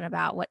passionate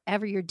about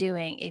whatever you're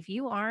doing. If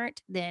you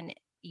aren't, then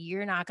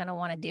you're not going to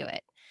want to do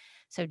it.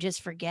 So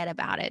just forget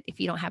about it if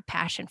you don't have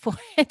passion for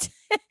it.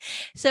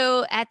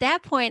 So at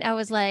that point, I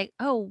was like,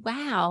 oh,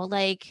 wow.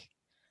 Like,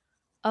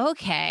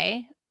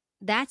 okay,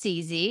 that's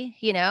easy.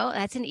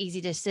 That's an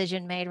easy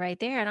decision made right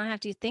there. I don't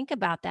have to think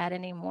about that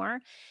anymore.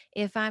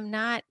 If I'm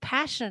not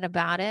passionate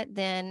about it,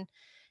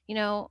 you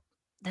know,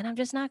 then I'm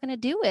just not going to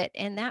do it.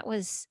 And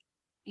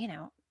you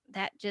know,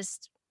 that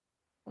just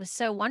was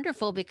so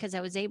wonderful because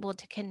I was able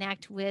to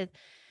connect with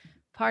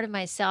part of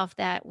myself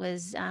that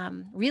was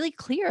really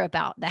clear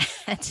about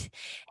that.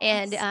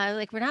 And Yes.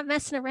 like, we're not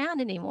messing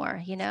around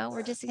anymore.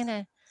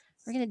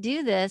 We're gonna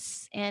do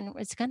this and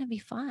it's gonna be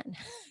fun.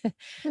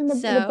 And the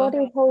So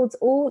body holds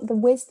all the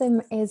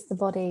wisdom, is the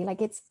body.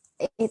 Like it's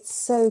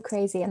so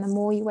crazy. And the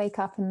more you wake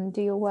up and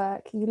do your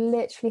work, you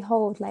literally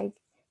hold like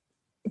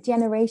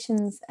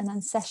generations and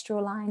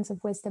ancestral lines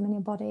of wisdom in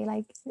your body.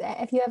 Like,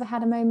 have you ever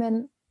had a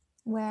moment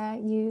where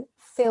you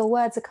feel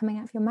words are coming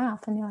out of your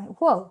mouth and you're like,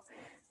 whoa,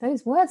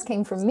 those words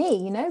came from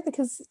me,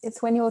 because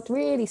it's when you're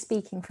really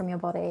speaking from your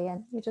body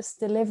and you're just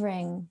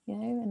delivering,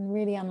 and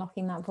really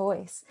unlocking that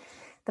voice.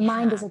 The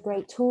mind is yeah. a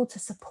great tool to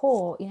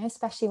support,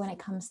 especially when it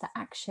comes to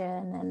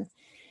action. And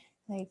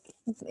like,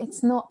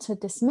 it's not to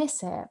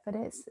dismiss it, but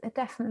it's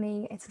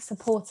a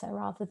supporter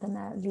rather than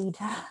a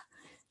leader.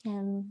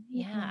 Yeah.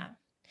 Yeah.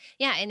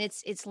 Yeah, and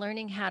it's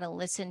learning how to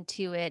listen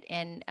to it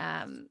and,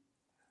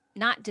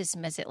 not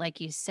dismiss it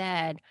like you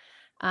said,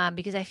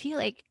 because I feel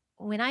like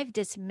when I've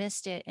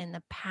dismissed it in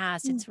the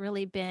past, Mm. it's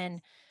really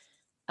been,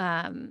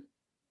 um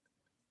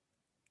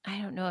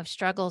I don't know if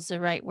struggle is the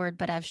right word,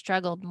 but I've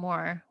struggled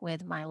more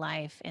with my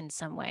life in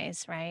some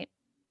ways, right?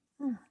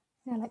 Ah,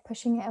 yeah, like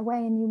pushing it away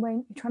and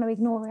you're trying to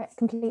ignore it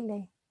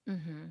completely.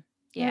 Mhm. Oh,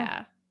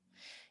 Yeah.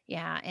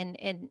 Yeah,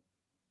 and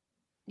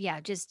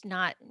yeah, just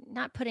not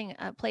putting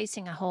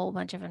placing a whole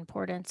bunch of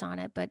importance on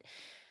it, but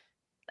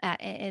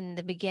in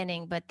the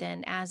beginning, but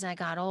then as I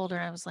got older,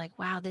 I was like,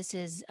 wow,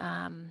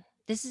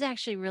 this is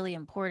actually really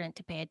important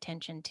to pay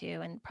attention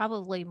to, and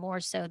probably more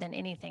so than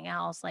anything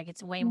else. Like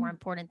it's way more Mm,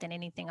 important than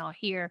anything I'll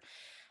hear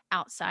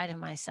outside of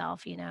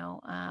myself,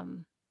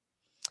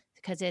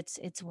 because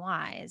it's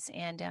wise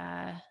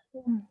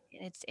mm,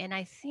 and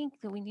I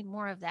think that we need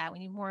more of that. We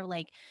need more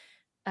like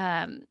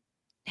um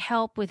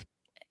help with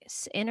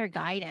inner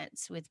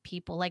guidance with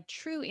people, like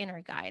true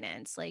inner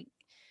guidance, like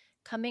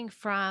coming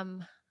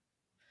from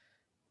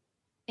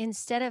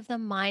instead of the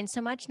mind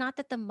so much. Not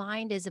that the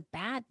mind is a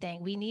bad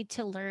thing. We need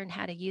to learn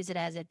how to use it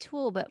as a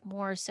tool, but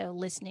more so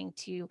listening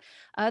to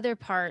other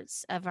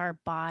parts of our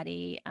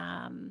body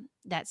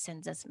that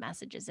sends us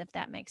messages, if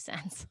that makes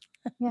sense.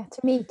 yeah,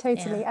 to me, Yeah.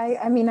 totally.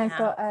 I mean, I've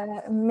Yeah.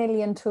 got a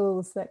million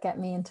tools that get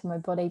me into my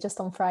body. Just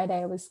on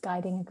Friday, I was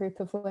guiding a group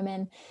of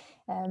women,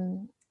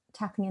 um,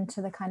 tapping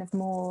into the kind of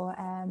more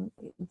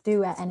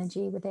doer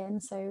energy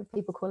within. So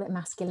people call it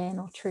masculine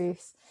or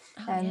truth.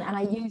 Oh, And yeah.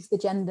 I use the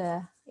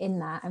gender in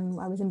that. And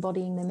I was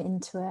embodying them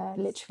into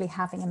literally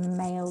having a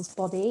male's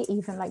body,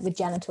 even like with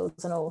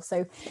genitals and all.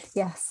 So,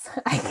 yes,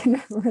 I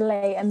can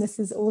relate. And this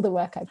is all the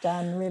work I've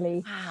done,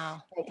 really,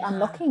 Wow. like Yeah.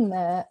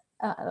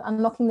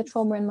 unlocking the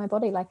trauma in my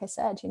body, like I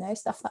said,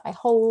 stuff that I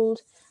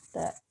hold,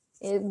 that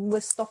it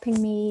was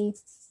stopping me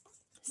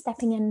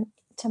stepping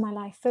into my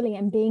life fully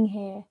and being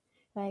here,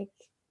 like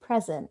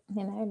present,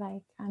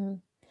 like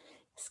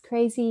it's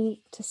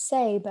crazy to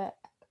say, but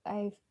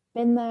I've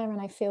been there, and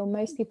I feel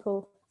most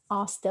people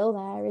are still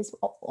there, is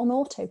on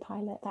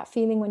autopilot. That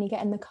feeling when you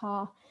get in the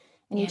car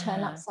and you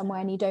turn up Yeah. somewhere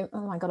and you don't,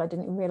 oh my God, I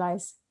didn't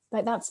realize.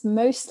 Like that's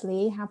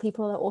mostly how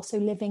people are also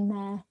living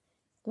their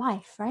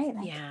life, right?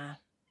 Like, Yeah.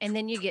 And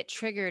then you get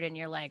triggered and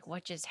you're like,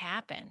 what just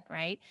happened?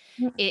 Right.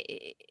 mm,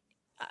 It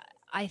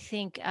I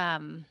think, yeah,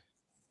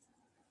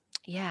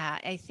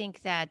 I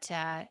think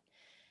that,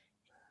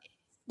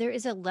 there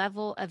is a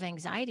level of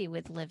anxiety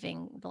with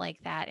living like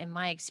that in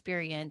my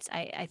experience.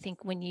 I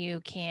think when you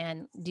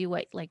can do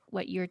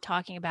what you're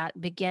talking about,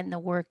 begin the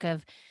work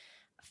of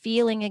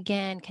feeling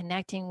again,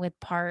 connecting with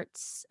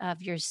parts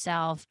of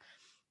yourself,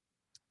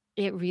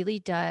 it really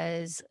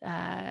does,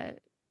 I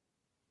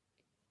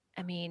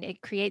mean,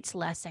 it creates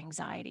less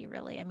anxiety,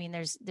 really. I mean,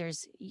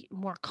 there's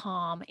more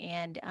calm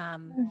and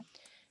mm,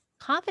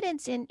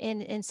 confidence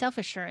in self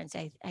assurance.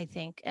 I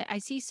think I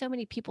see so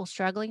many people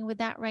struggling with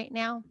that right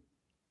now,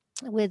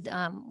 with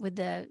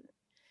the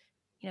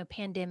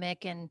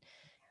pandemic and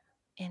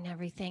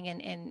everything,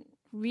 and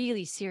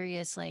really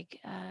serious like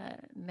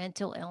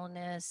mental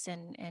illness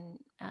and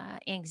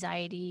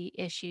anxiety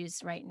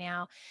issues right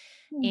now.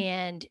 mm.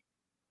 And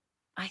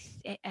I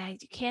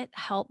can't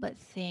help but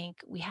think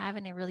we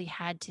haven't really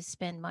had to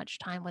spend much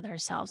time with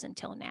ourselves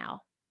until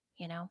now,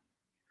 you know?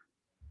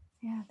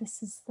 Yeah,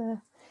 it's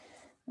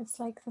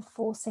like the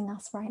forcing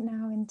us right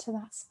now into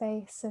that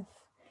space of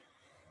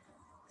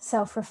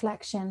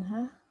self-reflection,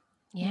 huh?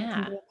 And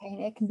Yeah.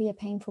 it can be a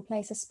painful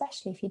place,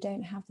 especially if you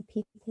don't have the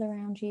people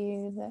around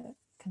you that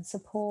can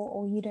support,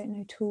 or you don't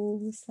know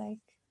tools. Like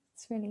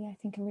it's really, I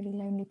think, a really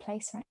lonely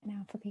place right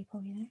now for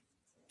people.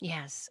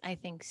 Yes, I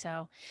think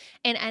so.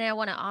 And I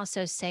want to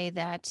also say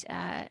that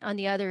on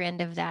the other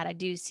end of that, I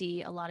do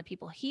see a lot of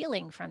people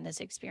healing from this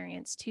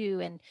experience too,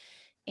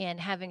 and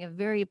having a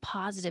very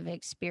positive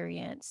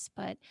experience.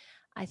 But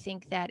I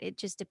think that it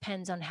just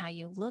depends on how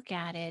you look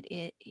at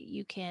it.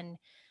 You can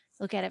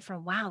look at it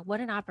from, wow, what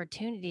an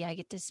opportunity. I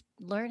get to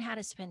learn how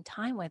to spend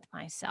time with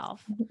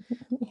myself.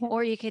 Yeah.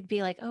 Or you could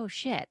be like, oh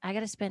shit, I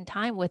got to spend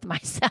time with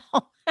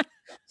myself.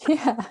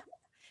 Yeah.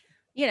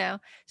 you know.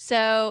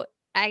 So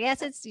I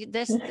guess it's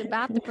just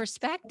about the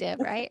perspective,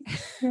 right?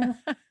 Yeah.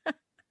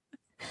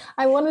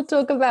 I want to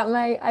talk about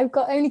I've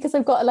got, only because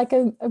I've got like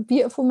a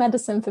beautiful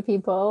medicine for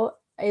people,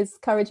 is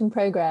Courage and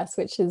Progress,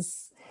 which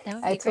is, That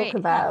would I be talk great. Yeah.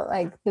 about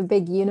like the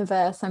big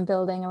universe I'm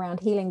building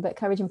around healing, but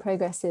Courage and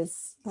Progress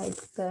is like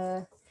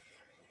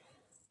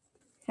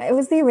it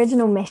was the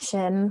original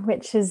mission,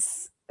 which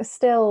is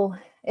still,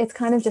 it's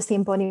kind of just the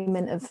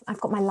embodiment of,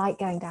 I've got my light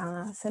going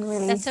down, it's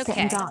really That's sitting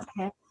okay. dark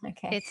here.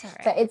 Okay. It's all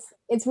right. But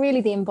it's really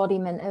the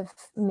embodiment of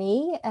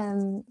me.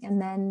 And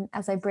then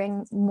as I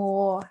bring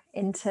more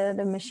into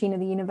the machine of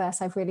the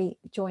universe, I've really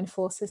joined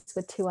forces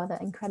with two other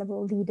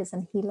incredible leaders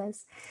and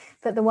healers.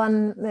 But the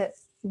one that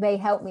they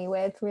help me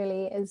with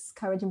really is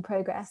Courage and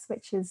Progress,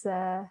 which is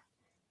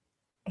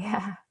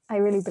yeah, I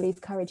really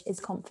believe courage is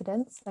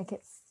confidence. Like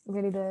it's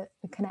really the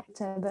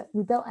connector. But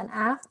we built an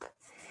app,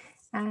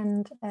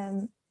 and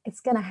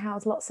it's going to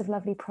house lots of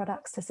lovely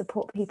products to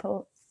support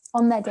people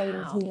on their daily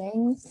Wow.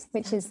 healing,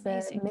 which That's is the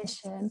amazing.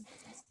 mission.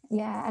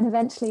 Yeah, and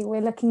eventually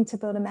we're looking to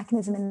build a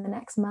mechanism in the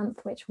next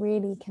month, which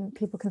really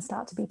people can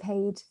start to be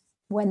paid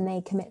when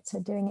they commit to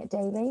doing it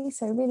daily.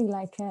 So really,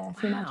 like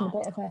if you imagine a Wow.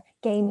 bit of a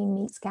gaming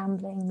meets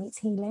gambling meets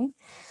healing.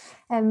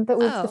 But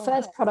with the Oh,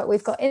 first product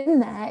we've got in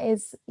there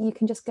is you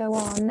can just go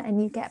on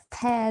and you get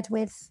paired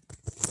with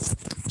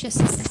just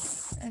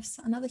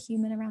another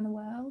human around the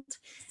world,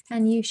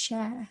 and you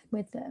share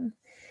with them.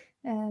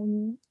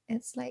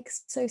 It's like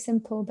so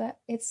simple, but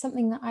it's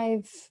something that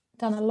I've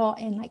done a lot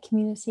in like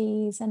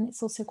communities, and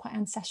it's also quite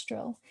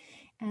ancestral.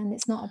 And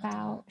it's not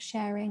about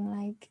sharing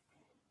like,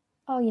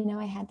 oh,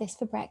 I had this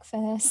for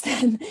breakfast.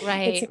 And it's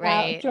Right,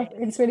 about right.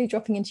 it's really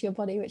dropping into your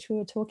body, which we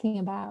were talking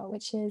about,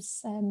 which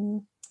is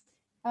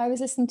I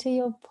was listening to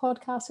your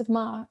podcast with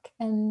Mark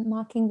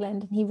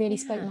England, and he really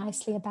spoke Yeah.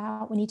 nicely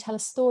about when you tell a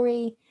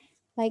story,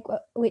 like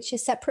which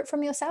is separate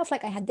from yourself,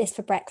 like I had this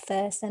for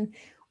breakfast,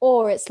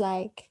 or it's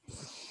like,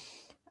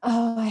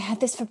 oh, I had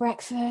this for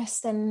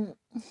breakfast, and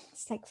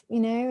it's like,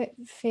 I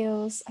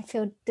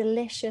feel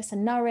delicious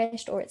and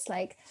nourished, or it's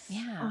like,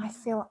 Yeah. oh, I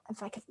feel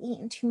like I've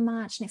eaten too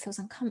much and it feels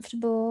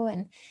uncomfortable,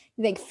 and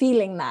like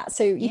feeling that.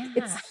 So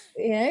it's,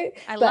 Yeah.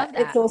 I but love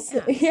it's that.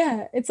 also,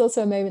 Yeah. it's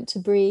also a moment to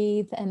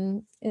breathe.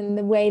 And in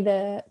the way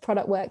the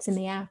product works in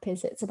the app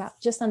is it's about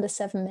just under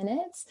 7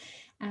 minutes.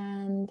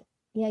 And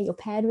yeah, you're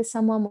paired with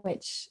someone,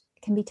 which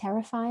can be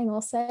terrifying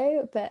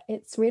also, but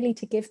it's really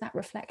to give that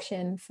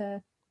reflection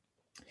for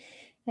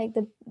like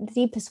the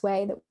deepest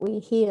way that we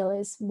heal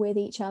is with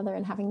each other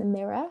and having the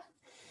mirror.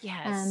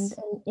 And Yes.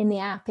 in the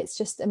app, it's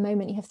just a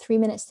moment. You have 3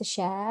 minutes to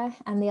share,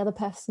 and the other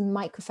person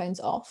microphone's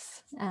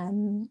off,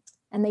 and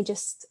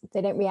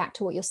they don't react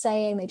to what you're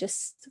saying. They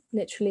just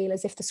literally,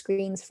 as if the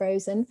screen's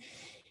frozen,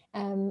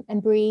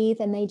 and breathe.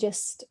 And they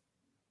just,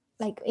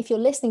 like, if you're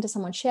listening to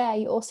someone share,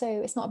 you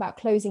also, it's not about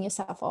closing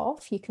yourself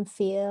off. You can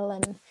feel,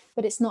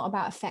 but it's not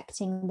about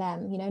affecting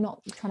them,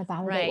 not trying to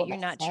validate Right. what You're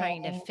they're not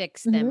trying to saying.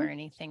 fix them or Mhm.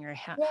 anything, or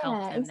help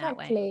Yeah, them that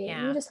way. exactly. You're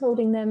Yeah. just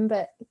holding them,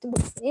 but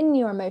in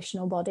your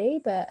emotional body,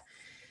 but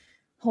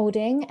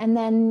holding. And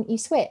then you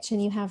switch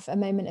and you have a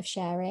moment of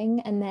sharing,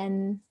 and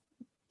then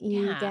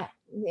Yeah.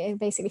 it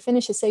basically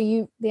finishes. So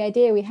the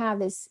idea we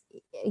have is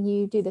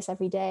you do this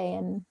every day,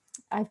 and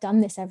I've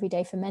done this every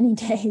day for many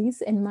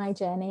days in my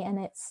journey, and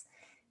it's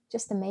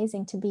just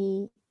amazing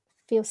to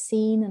feel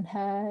seen and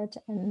heard,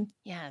 and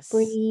Yes.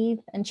 breathe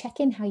and check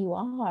in how you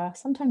are.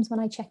 Sometimes when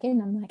I check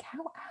in, I'm like,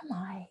 how am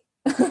I?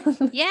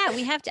 Yeah.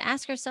 We have to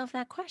ask ourselves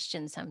that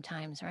question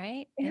sometimes,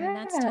 right? And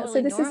that's Yeah, so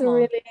totally this is a normal.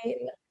 really,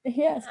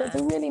 yeah, so it's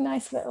Yeah. a really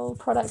nice little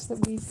product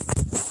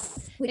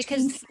which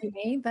came Because through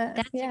me, but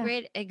that's a yeah.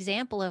 great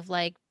example of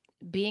like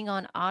being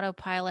on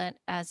autopilot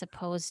as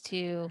opposed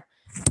to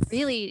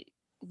really,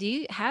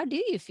 how do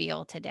you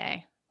feel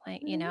today?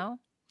 Like, Mhm.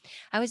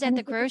 I was at And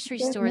the if you grocery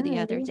don't store the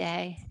other know,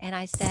 day and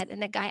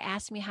and the guy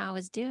asked me how I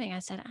was doing. I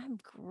said, I'm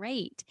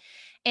great.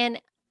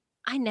 And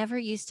I never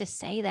used to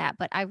say that,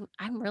 but I'm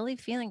really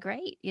feeling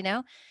great, and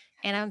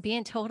I'm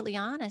being totally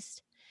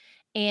honest.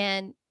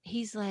 And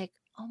he's like,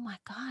 "Oh my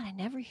God, I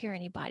never hear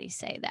anybody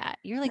say that.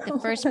 You're like the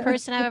first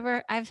person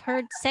I've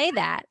heard say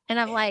that." And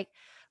I'm like,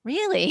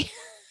 "Really?"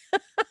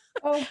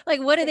 oh,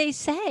 Like, what do they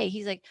say?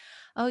 He's like,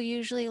 "Oh,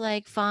 usually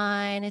like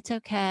fine, it's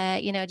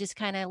okay," just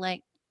kind of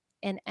like,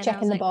 and I check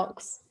was in the like,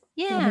 box.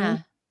 hmm "Yeah."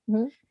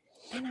 hmm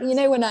And I You was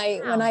know,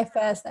 like, when I "Wow."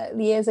 first,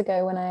 years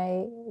ago, when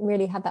I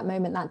really had that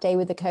moment that day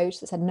with the coach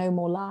that said no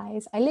more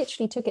lies, I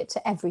literally took it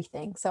to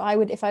everything. So I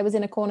would, if I was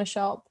in a corner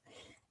shop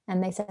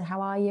and they said,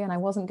 how are you? And I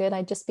wasn't good,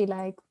 I'd just be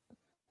like,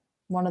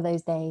 one of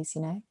those days.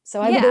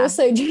 So I would Yeah.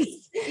 also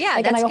just Yeah,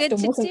 like, and I that's good often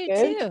to wasn't do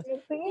good. too.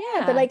 But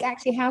yeah, but Yeah. like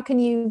actually, how can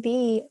you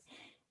be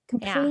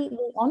Yeah.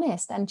 completely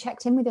honest and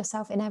checked in with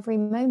yourself in every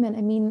moment?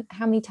 I mean,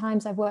 how many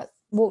times I've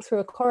walked through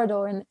a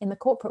corridor in the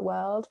corporate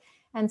world,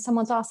 and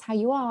someone's asked how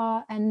you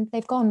are and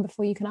they've gone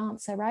before you can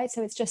answer, right?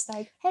 So it's just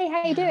like, hey,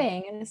 how you Yeah.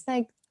 doing? And it's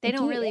like, They do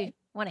don't you, really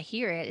want to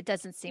hear it. It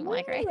doesn't seem no.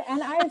 like, right?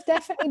 And I've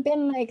definitely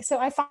been like, so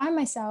I find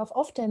myself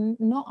often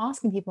not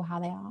asking people how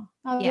they are.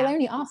 I will Yeah.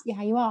 only ask you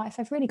how you are if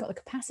I've really got the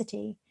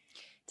capacity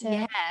to,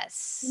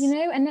 Yes.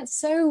 and that's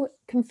so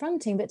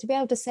confronting. But to be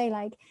able to say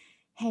like,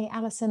 hey,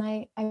 Alison,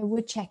 I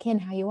would check in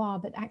how you are,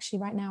 but actually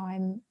right now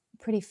I'm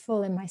pretty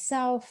full in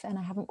myself and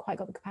I haven't quite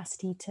got the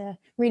capacity to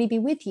really be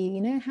with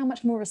you. How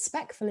much more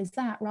respectful is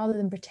that, rather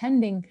than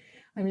pretending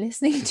I'm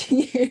listening to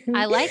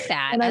I you like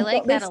that. and I I've like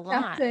got that a this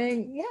lot.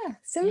 chatting. Yeah, Yeah.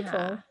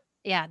 simple.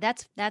 Yeah,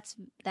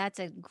 that's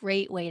a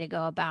great way to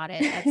go about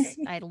it.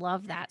 I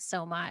love that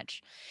so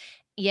much.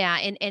 Yeah,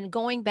 and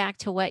going back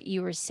to what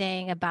you were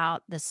saying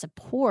about the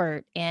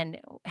support and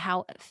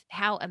how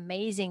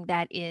amazing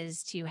that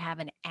is to have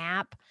an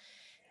app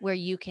where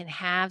you can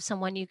have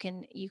someone you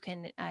can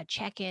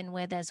check in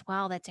with as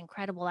well. That's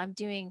incredible. I'm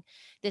doing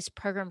this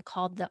program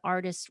called The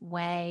Artist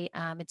Way.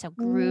 It's a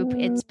group.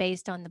 Mm, It's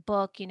based on the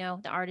book,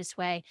 The Artist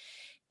Way,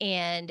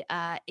 and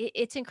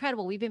it's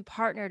incredible. We've been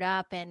partnered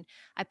up, and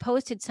I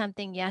posted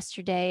something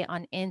yesterday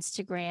on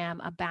Instagram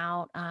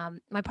about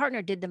my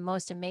partner did the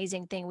most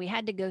amazing thing. We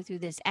had to go through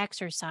this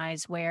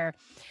exercise where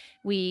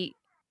we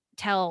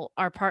tell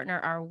our partner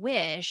our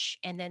wish,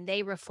 and then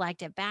they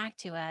reflect it back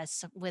to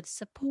us with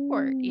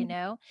support,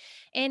 mm,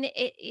 and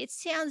it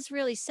sounds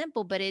really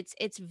simple, but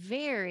it's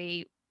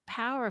very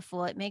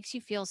powerful. It makes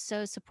you feel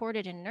so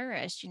supported and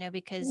nourished,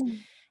 because mm,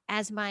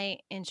 as my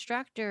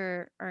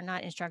instructor, or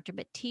not instructor,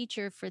 but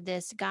teacher for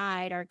this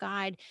guide, our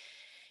guide,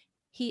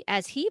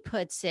 as he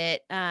puts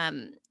it,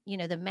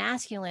 the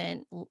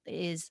masculine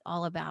is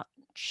all about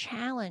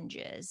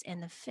challenges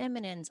and the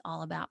feminine's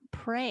all about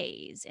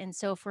praise. And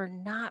so if we're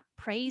not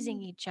praising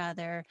mm, each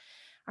other,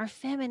 our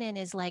feminine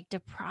is like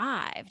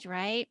deprived,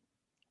 right?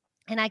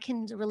 And I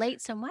can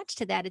relate so much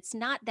to that. It's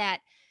not that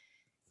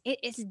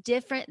it's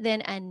different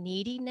than a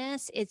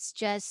neediness. It's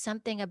just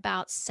something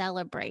about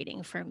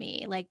celebrating for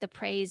me. Like the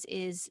praise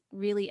is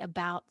really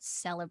about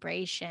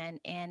celebration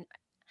and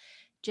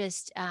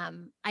just,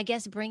 I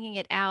guess, bringing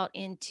it out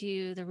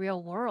into the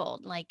real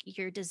world, like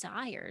your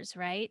desires,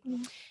 right?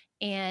 Mm.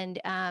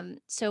 And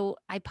so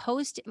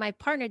my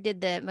partner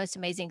did the most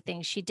amazing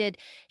thing.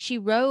 She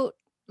wrote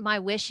my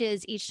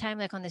wishes each time,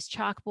 like on this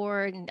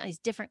chalkboard and these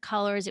different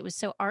colors. It was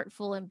so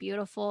artful and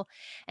beautiful.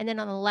 And then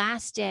on the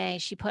last day,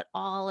 she put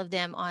all of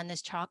them on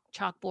this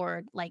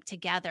chalkboard, like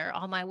together,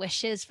 all my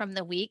wishes from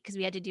the week, because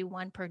we had to do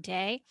one per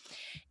day.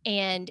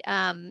 And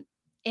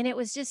it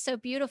was just so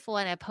beautiful.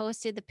 And I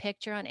posted the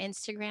picture on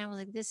Instagram. I was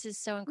like, this is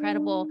so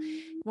incredible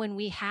Mm. when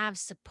we have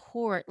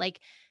support, like,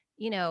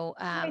 you know,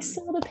 I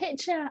saw the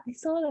picture. I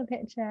saw the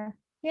picture.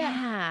 Yeah.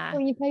 yeah.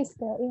 When you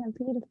posted it. Yeah,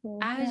 beautiful.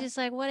 I was Yeah. just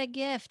like, what a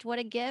gift. What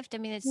a gift. I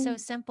mean, it's so Mm.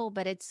 simple,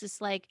 but it's just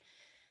like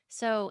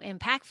so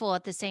impactful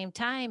at the same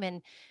time.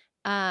 And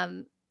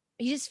um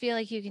you just feel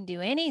like you can do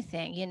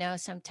anything,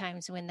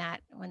 sometimes when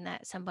that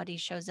somebody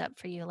shows up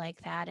for you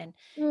like that. And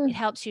it Mm.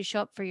 helps you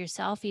show up for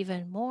yourself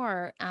even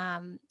more.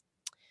 And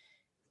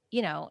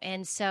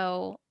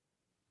so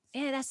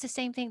yeah, that's the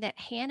same thing that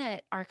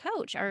Hannah, our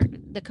coach,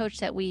 the coach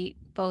that we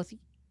both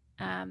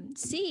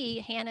see,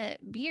 Hannah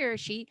Beer,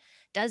 she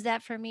does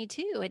that for me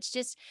too. It's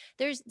just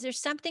there's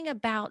something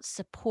about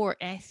support,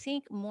 and I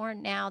think more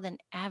now than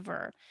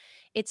ever,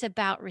 it's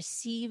about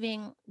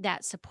receiving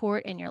that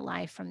support in your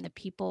life from the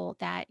people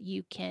that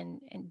you can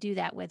and do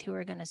that with, who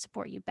are going to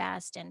support you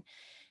best, and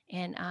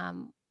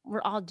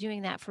we're all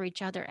doing that for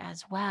each other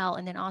as well,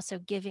 and then also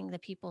giving the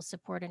people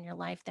support in your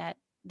life that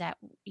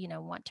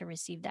want to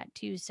receive that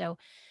too. So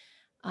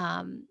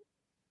um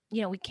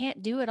we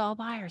can't do it all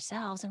by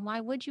ourselves. And why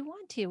would you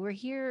want to? We're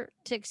here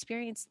to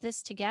experience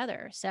this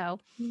together. So,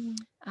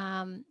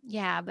 Mm.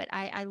 yeah, but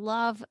I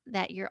love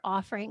that you're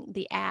offering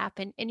the app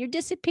and you're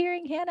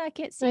disappearing, Hannah. I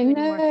can't see I you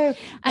anymore. know.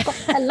 I got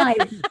a light.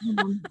 Hang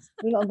on.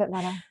 A little bit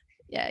better.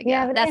 Yeah, Yeah,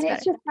 yeah, but that's and better.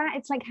 it's just that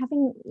it's like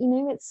having,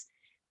 it's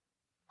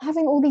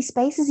having all these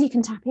spaces you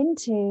can tap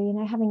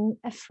into, having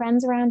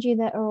friends around you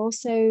that are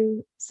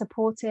also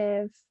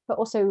supportive, but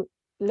also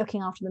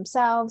looking after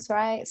themselves,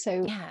 right?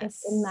 So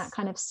it's in that Yes.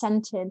 kind of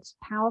centered,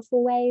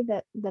 powerful way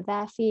that they're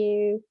there for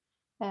you.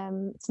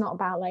 It's not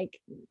about like,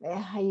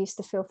 I used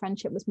to feel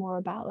friendship was more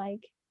about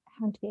like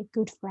having to be a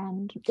good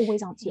friend,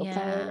 always answer your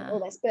phone and Yeah. all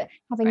this, but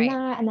having Right.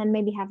 that and then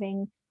maybe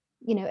having,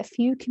 a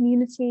few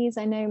communities.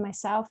 I know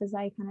myself as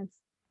I kind of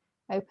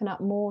open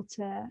up more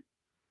to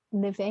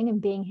living and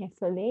being here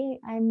fully,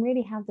 I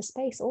really have the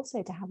space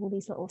also to have all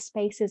these little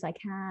spaces I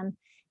can,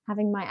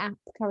 having my app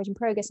Courage and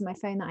Progress on my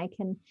phone that I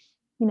can,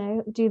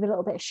 do the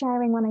little bit of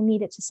sharing when I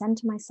need it to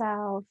center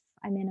myself.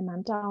 I'm in a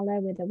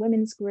mandala with a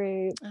women's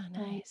group. Oh,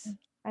 nice.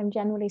 I'm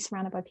generally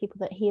surrounded by people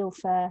that heal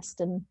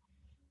first and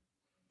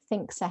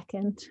think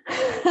second.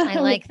 I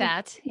like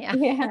that. Yeah.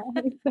 Yeah,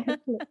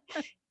 exactly.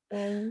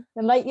 And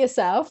like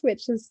yourself,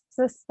 which is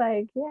just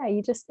like, yeah,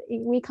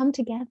 we come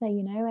together,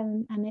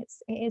 and it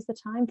is the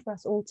time for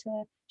us all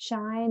to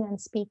shine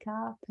and speak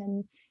up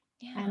Yeah.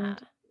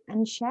 and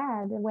and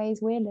share the ways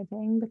we're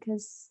living,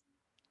 because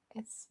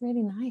it's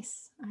really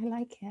nice. I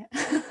like it.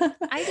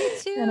 I do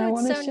And too. I It's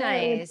want to so share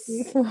it with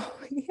nice. people.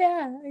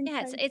 Yeah,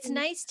 Yeah, it's exactly.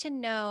 nice to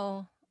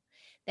know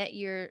that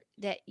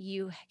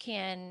you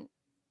can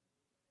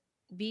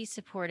be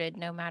supported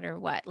no matter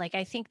what. Like,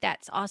 I think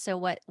that's also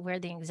where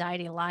the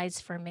anxiety lies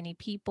for many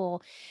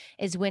people,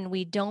 is when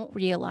we don't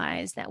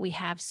realize that we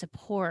have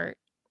support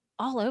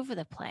all over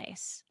the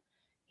place,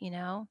 you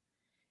know?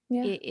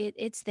 Yeah,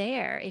 It's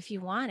there if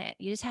you want it.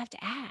 You just have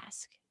to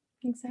ask,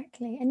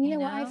 exactly. And you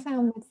what I know?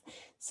 found with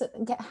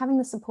having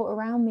the support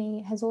around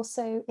me has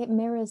also, it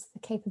mirrors the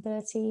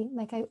capability.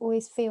 Like I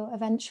always feel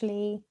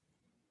eventually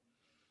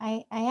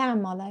I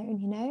am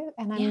alone,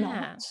 and I'm Yeah.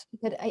 not.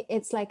 But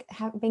it's like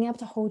being able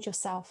to hold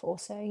yourself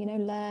also,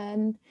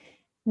 learn,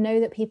 know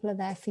that people are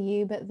there for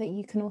you, but that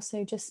you can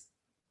also just,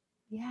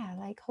 yeah,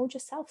 like hold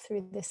yourself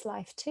through this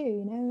life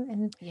too,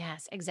 and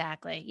Yes,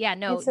 exactly. Yeah,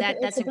 no, it's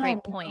that's a a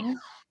great blend, point. right?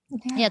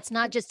 Yeah, Yeah, it's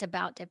not just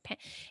about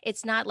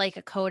it's not like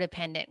a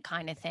codependent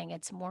kind of thing.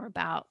 It's more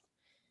about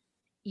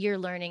you're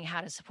learning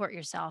how to support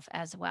yourself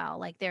as well.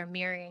 Like they're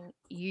mirroring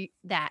you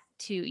that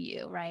to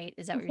you, right?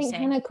 Is that I what you're think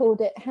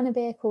saying? Hannah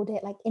Beer called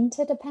it like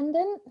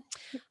interdependent.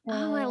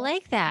 Oh, I Uh,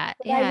 like that.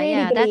 but I Yeah, really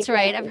yeah, believe that's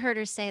right. I've like, heard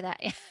her say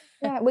that.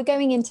 yeah, we're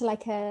going into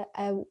like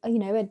a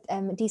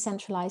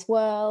decentralized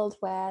world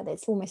where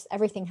it's almost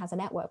everything has a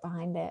network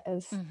behind it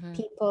of Hmm.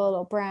 people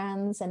or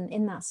brands, and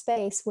in that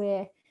space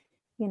where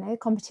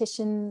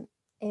competition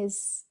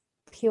is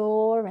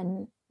pure,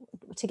 and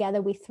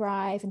together we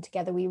thrive and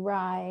together we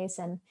rise,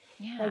 and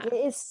like Yeah.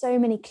 it is so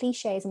many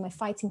cliches, and we're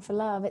fighting for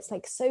love. It's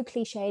like so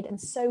cliched and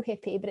so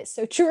hippie, but it's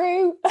so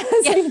true. So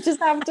Yeah. you just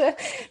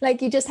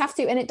have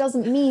to, and it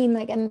doesn't mean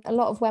like, and a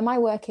lot of where my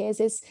work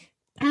is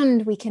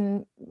and we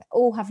can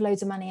all have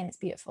loads of money and it's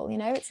beautiful,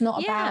 it's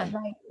not Yeah. about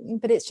like,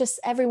 but it's just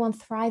everyone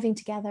thriving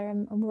together,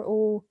 and we're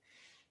all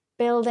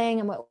building,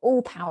 and we're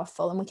all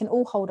powerful, and we can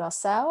all hold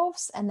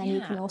ourselves. And then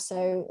you can Yeah. also,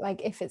 like,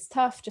 if it's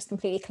tough, just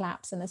completely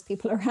collapse, and there's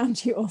people around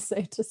you also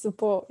to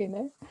support,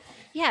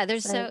 Yeah,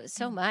 there's so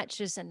so much,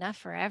 there's enough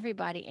for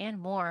everybody and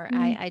more.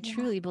 I yeah.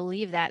 truly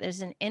believe that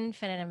there's an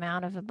infinite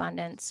amount of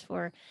abundance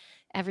for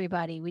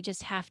everybody. We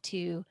just have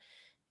to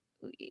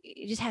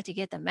you just have to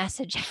get the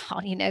message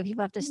out,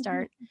 people have to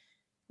start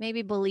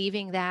maybe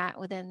believing that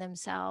within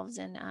themselves,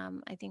 and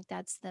I think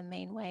that's the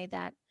main way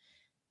that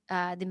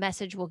the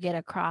message will get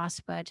across.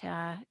 But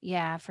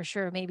yeah, for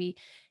sure, maybe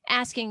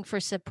asking for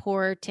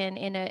support and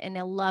in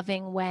a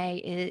loving way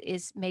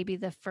is maybe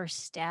the first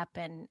step,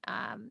 and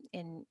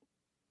in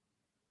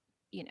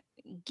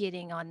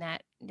getting on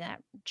that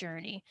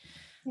journey,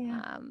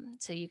 Yeah.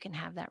 so you can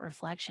have that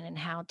reflection and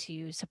how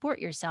to support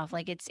yourself.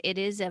 Like it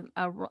is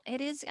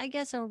it is, I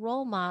guess, a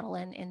role model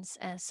in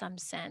some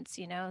sense.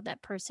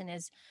 That person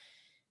is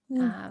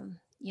Mm.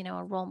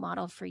 a role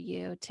model for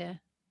you to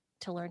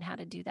learn how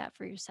to do that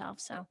for yourself.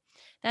 So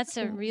that's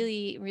a Yeah.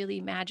 really,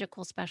 really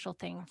magical, special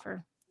thing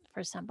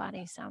for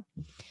somebody. So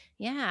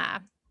yeah.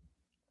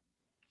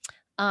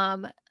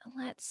 Um,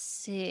 let's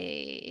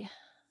see.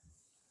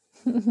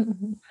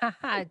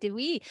 Haha, did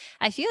we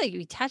I feel like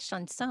we touched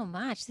on so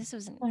much. This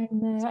was I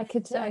know. so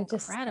I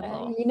just,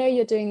 incredible.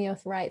 you're doing your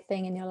right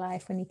thing in your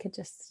life when you could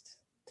just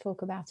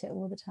talk about it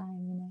all the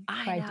time,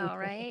 I cry know, deeply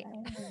right?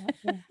 about it.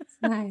 Yeah, it's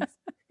nice.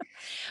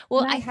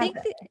 Well, And I I have, think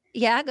that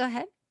yeah, go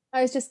ahead.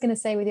 I was just going to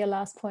say, with your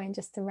last point,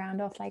 just to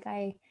round off, like,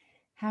 I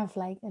have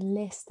like a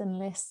list and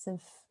lists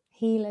of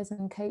healers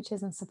and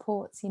coaches and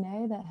supports,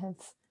 that have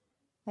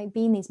like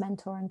been these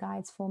mentor and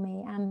guides for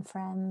me, and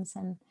friends.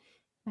 And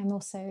I'm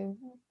also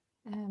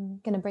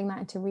going to bring that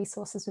into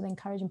resources with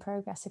Encouraging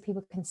Progress, so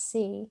people can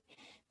see,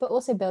 but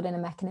also build in a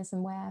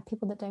mechanism where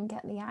people that don't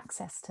get the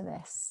access to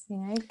this,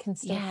 can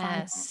still find that.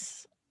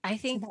 Yes. I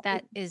So think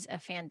that is a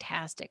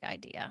fantastic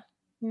idea.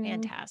 yeah.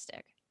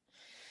 Fantastic.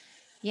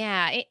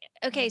 Yeah.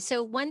 Okay.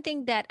 So one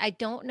thing that I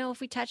don't know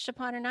if we touched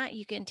upon or not,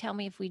 you can tell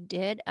me if we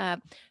did.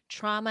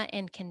 Trauma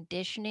and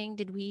conditioning.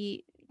 Did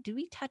we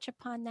touch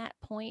upon that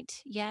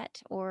point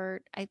yet,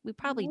 or we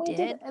probably We did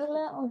did? a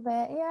little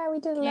bit. Yeah, we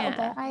did a little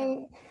bit.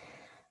 Yeah.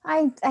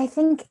 I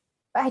think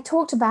I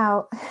talked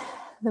about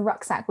the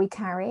rucksack we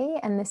carry,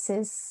 and this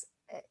is,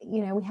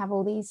 we have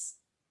all these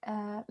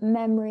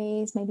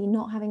memories, maybe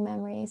not having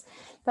memories,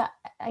 but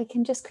I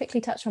can just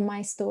quickly touch on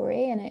my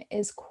story, and it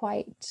is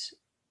quite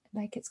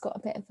like, it's got a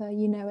bit of a,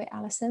 it,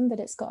 Alison, but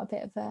it's got a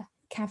bit of a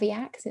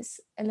caveat, because it's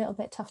a little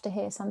bit tough to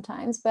hear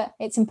sometimes, but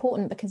it's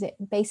important because it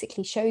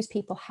basically shows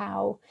people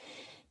how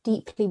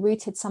deeply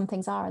rooted some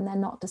things are, and they're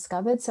not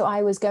discovered. So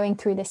I was going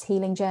through this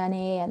healing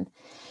journey, and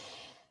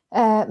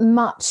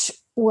much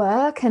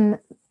work, and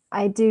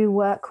I do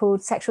work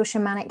called Sexual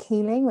Shamanic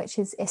Healing, which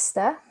is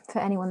ISTA, for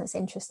anyone that's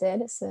interested.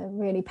 It's a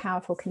really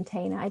powerful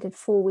container. I did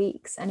 4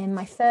 weeks, and in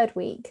my 3rd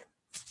week,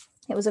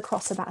 it was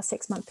across about a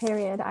 6-month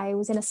period, I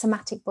was in a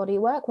somatic body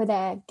work where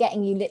they're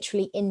getting you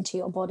literally into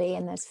your body,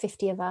 and there's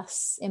 50 of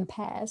us in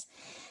pairs.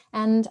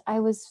 And I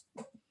was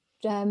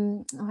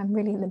I'm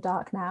really in the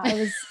dark now. I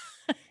was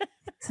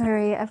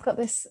sorry, I've got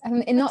this,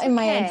 I'm not in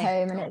my own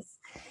home, and it's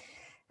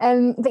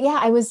but yeah,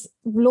 I was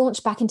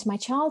launched back into my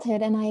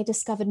childhood, and I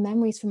discovered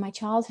memories from my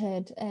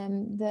childhood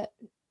that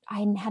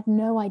I had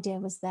no idea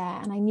was there.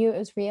 And I knew it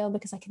was real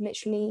because I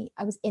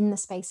was in the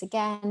space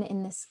again,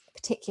 in this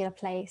particular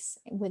place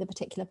with a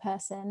particular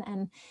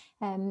person.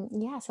 And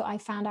yeah, so I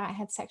found out I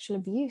had sexual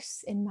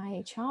abuse in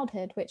my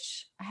childhood,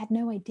 which I had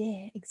no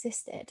idea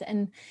existed.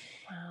 And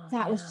Wow.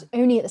 that Yeah. was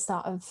only at the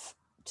start of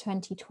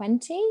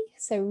 2020.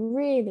 So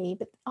really,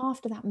 but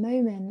after that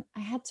moment,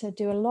 I had to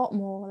do a lot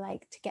more,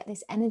 like, to get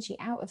this energy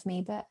out of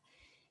me. But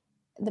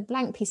the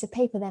blank piece of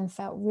paper then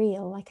felt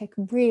real, like I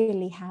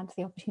really had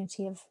the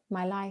opportunity of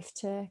my life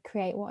to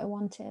create what I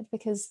wanted.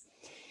 Because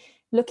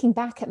looking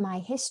back at my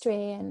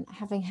history, and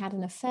having had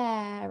an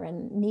affair,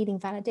 and needing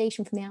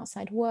validation from the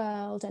outside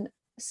world, and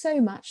so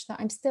much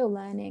that I'm still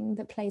learning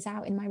that plays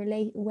out in my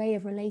way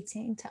of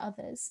relating to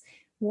others,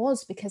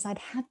 was because I'd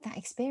had that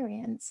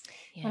experience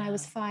when I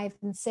was 5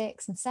 and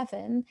 6 and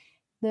 7,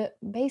 that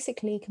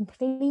basically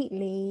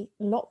completely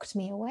locked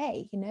me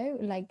away,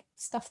 like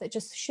stuff that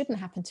just shouldn't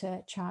happen to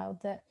a child,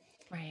 that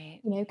Right.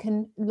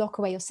 can lock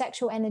away your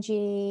sexual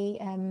energy,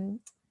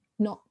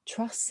 not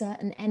trust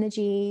certain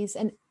energies.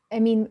 And I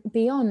mean,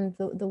 beyond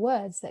the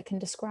words that can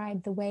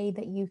describe the way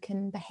that you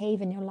can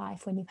behave in your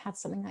life when you've had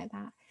something like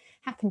that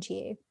happen to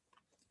you.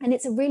 And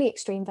it's a really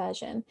extreme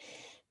version.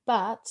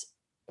 But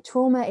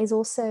trauma is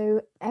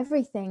also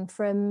everything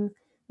from,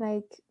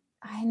 like,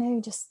 I know,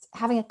 just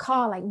having a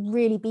car like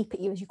really beep at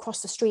you as you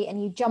cross the street,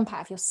 and you jump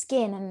out of your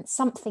skin, and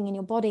something in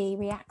your body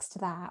reacts to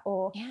that.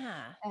 Or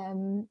Yeah.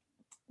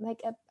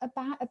 like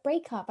a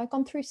breakup. I've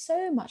gone through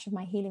so much of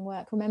my healing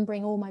work,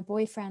 remembering all my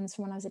boyfriends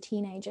from when I was a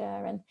teenager,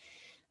 and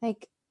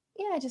like,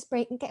 yeah, just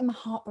getting my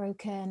heart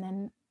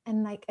broken,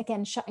 and like,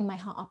 again, shutting my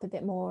heart up a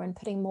bit more, and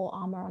putting more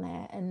armor on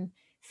it, and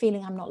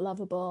feeling I'm not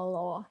lovable,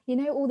 or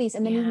all these.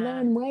 And then you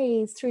learn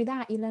ways through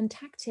that, you learn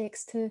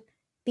tactics to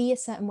be a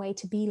certain way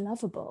to be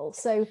lovable.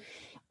 So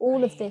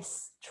all of Right.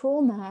 this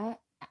trauma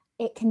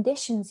it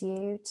conditions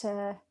you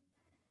to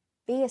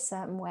be a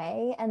certain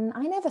way. And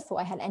I never thought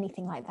I had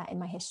anything like that in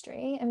my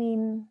history. I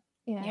mean,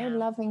 you know,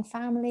 loving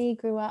family,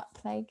 grew up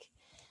like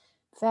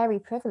very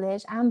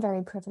privileged. I'm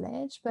very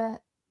privileged,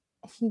 but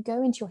if you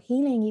go into your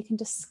healing, you can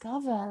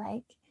discover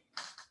like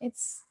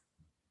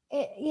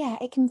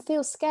it can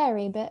feel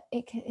scary, but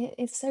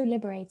it's so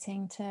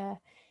liberating to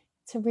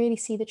really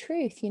see the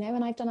truth, you know.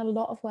 And I've done a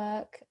lot of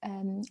work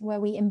where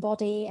we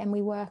embody and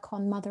we work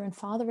on mother and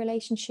father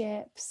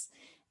relationships,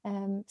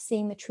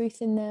 seeing the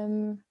truth in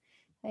them.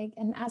 Like,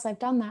 and as I've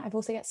done that, I've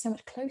also got so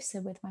much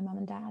closer with my mum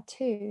and dad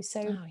too.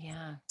 So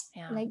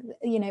like,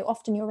 you know,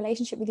 often your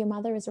relationship with your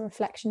mother is a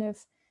reflection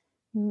of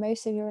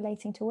most of you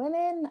relating to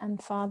women,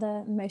 and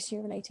father, most of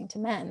you relating to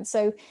men.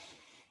 So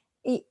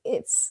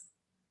it's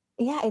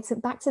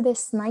back to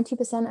this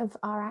 90% of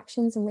our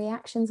actions and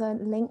reactions are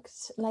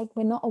linked, like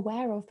we're not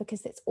aware of,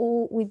 because it's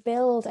all we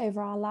build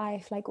over our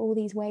life, like all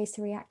these ways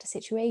to react to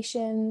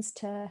situations,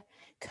 to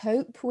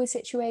cope with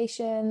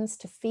situations,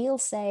 to feel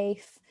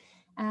safe.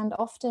 And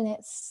often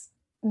it's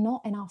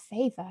not in our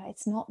favor.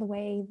 It's not the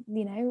way,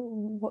 you know,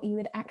 what you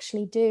would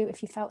actually do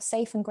if you felt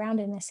safe and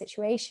grounded in this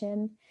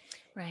situation.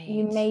 Right.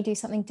 You may do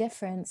something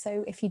different.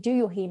 So if you do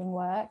your healing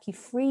work, you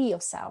free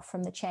yourself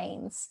from the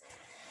chains.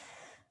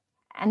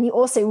 And you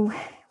also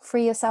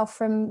free yourself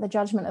from the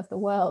judgment of the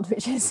world,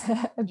 which is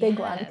a big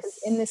one. Because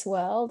in this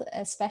world,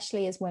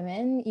 especially as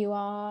women, you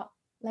are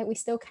like, we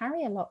still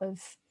carry a lot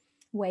of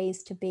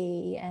ways to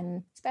be,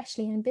 and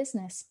especially in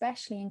business,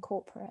 especially in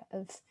corporate,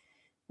 of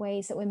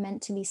ways that we're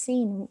meant to be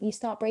seen. You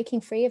start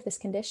breaking free of this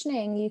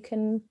conditioning. You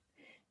can,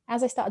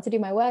 as I started to do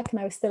my work and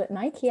I was still at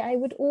Nike, I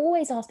would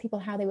always ask people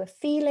how they were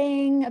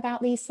feeling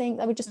about these things.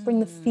 I would just bring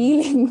the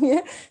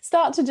feeling,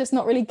 start to just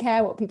not really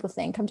care what people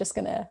think. I'm just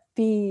going to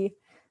be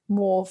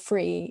more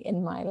free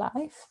in my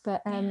life.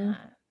 But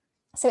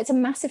so it's a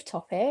massive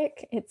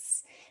topic.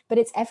 But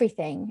it's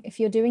everything. If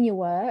you're doing your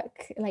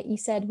work, like you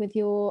said, with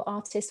your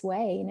artist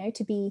way, you know,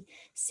 to be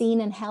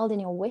seen and held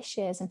in your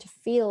wishes, and to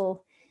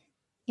feel,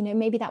 you know,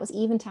 maybe that was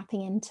even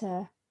tapping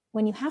into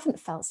when you haven't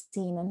felt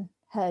seen and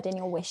heard in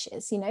your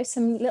wishes, you know,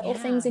 some little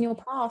things in your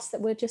past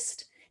that were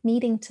just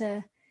needing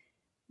to,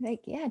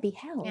 like, be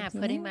held.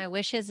 Putting my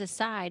wishes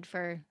aside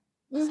for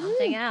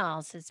something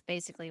else is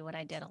basically what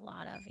I did a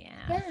lot of.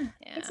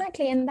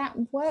 Exactly. And that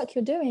work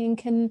you're doing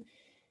can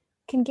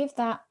give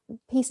that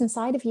piece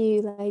inside of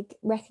you, like,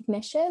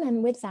 recognition,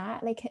 and with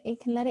that, like, it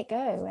can let it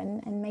go,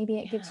 and maybe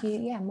it gives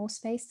you more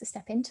space to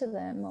step into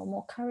them, or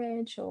more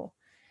courage, or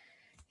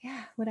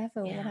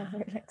whatever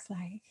it looks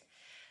like.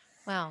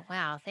 Well,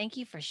 wow. Thank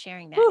you for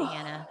sharing that,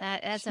 Hannah.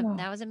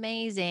 That was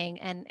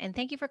amazing. And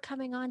thank you for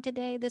coming on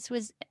today. This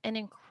was an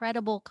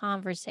incredible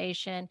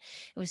conversation.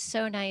 It was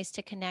so nice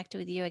to connect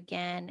with you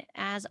again,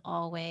 as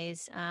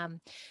always.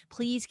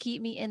 Please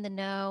keep me in the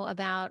know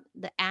about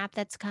the app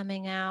that's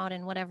coming out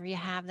and whatever you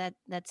have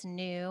that's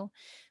new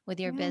with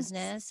your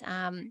business.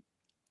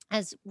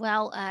 As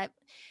well,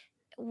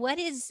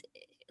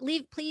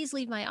 please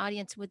leave my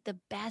audience with the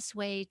best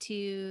way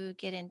to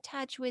get in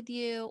touch with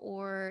you,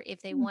 or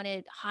if they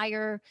wanted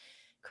higher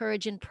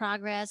Courage in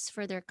Progress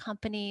for their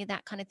company,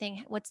 that kind of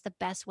thing. What's the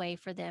best way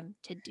for them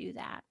to do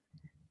that?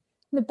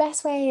 The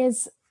best way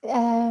is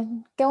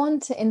go on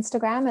to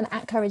Instagram and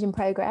at Courage in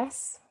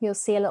Progress. You'll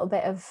see a little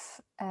bit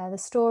of the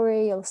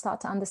story. You'll start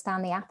to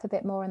understand the app a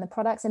bit more and the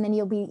products, and then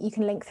you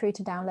can link through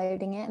to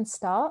downloading it and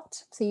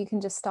start. So you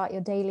can just start your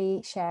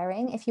daily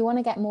sharing. If you want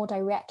to get more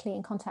directly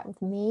in contact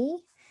with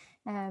me,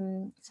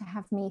 to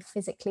have me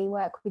physically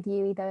work with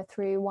you, either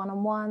through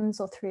one-on-ones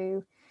or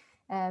through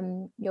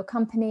your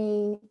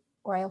company,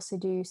 or I also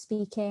do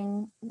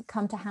speaking,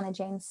 come to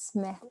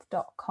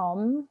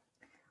hannahjanesmith.com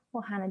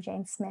or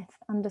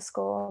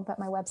hannahjanesmith_, but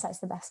my website's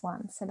the best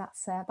one. So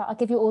that's but I'll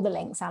give you all the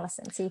links,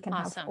 Alison, so you can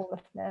have all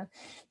of them.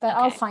 But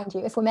I'll find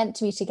you. If we're meant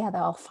to be together,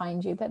 I'll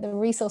find you. But the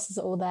resources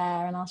are all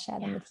there, and I'll share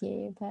them with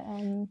you. But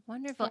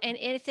wonderful. And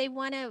if they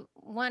want to,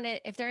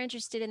 if they're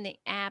interested in the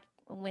app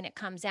when it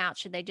comes out,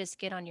 should they just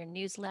get on your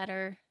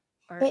newsletter?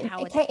 Or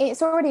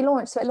it's already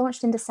launched. So it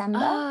launched in December.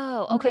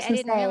 Oh, okay. I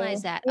didn't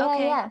realize that.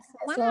 Okay. Yes,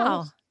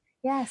 wow.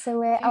 Yeah, so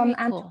we're on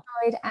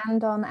Android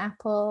and on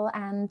Apple,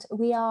 and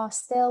we are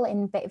still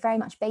in very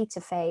much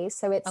beta phase.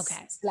 So it's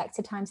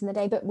selected times in the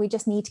day, but we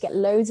just need to get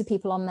loads of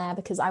people on there,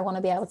 because I want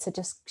to be able to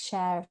just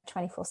share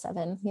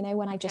 24/7, you know,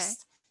 when I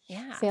just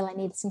feel I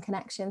need some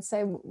connection.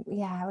 So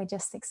we're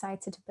just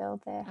excited to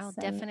build this. I'll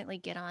definitely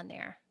get on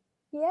there.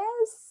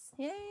 Yes.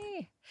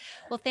 Yay.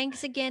 Well,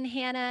 thanks again,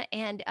 Hannah.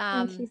 And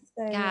thank you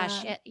so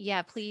much.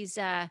 Please,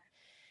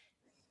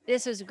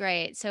 this was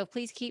great. So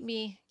please keep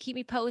me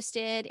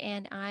posted,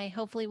 and I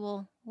hopefully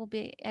we'll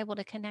be able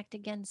to connect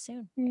again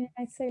soon. Yeah,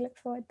 I so look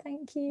forward.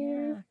 Thank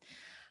you. Yeah.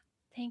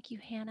 Thank you,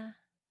 Hannah.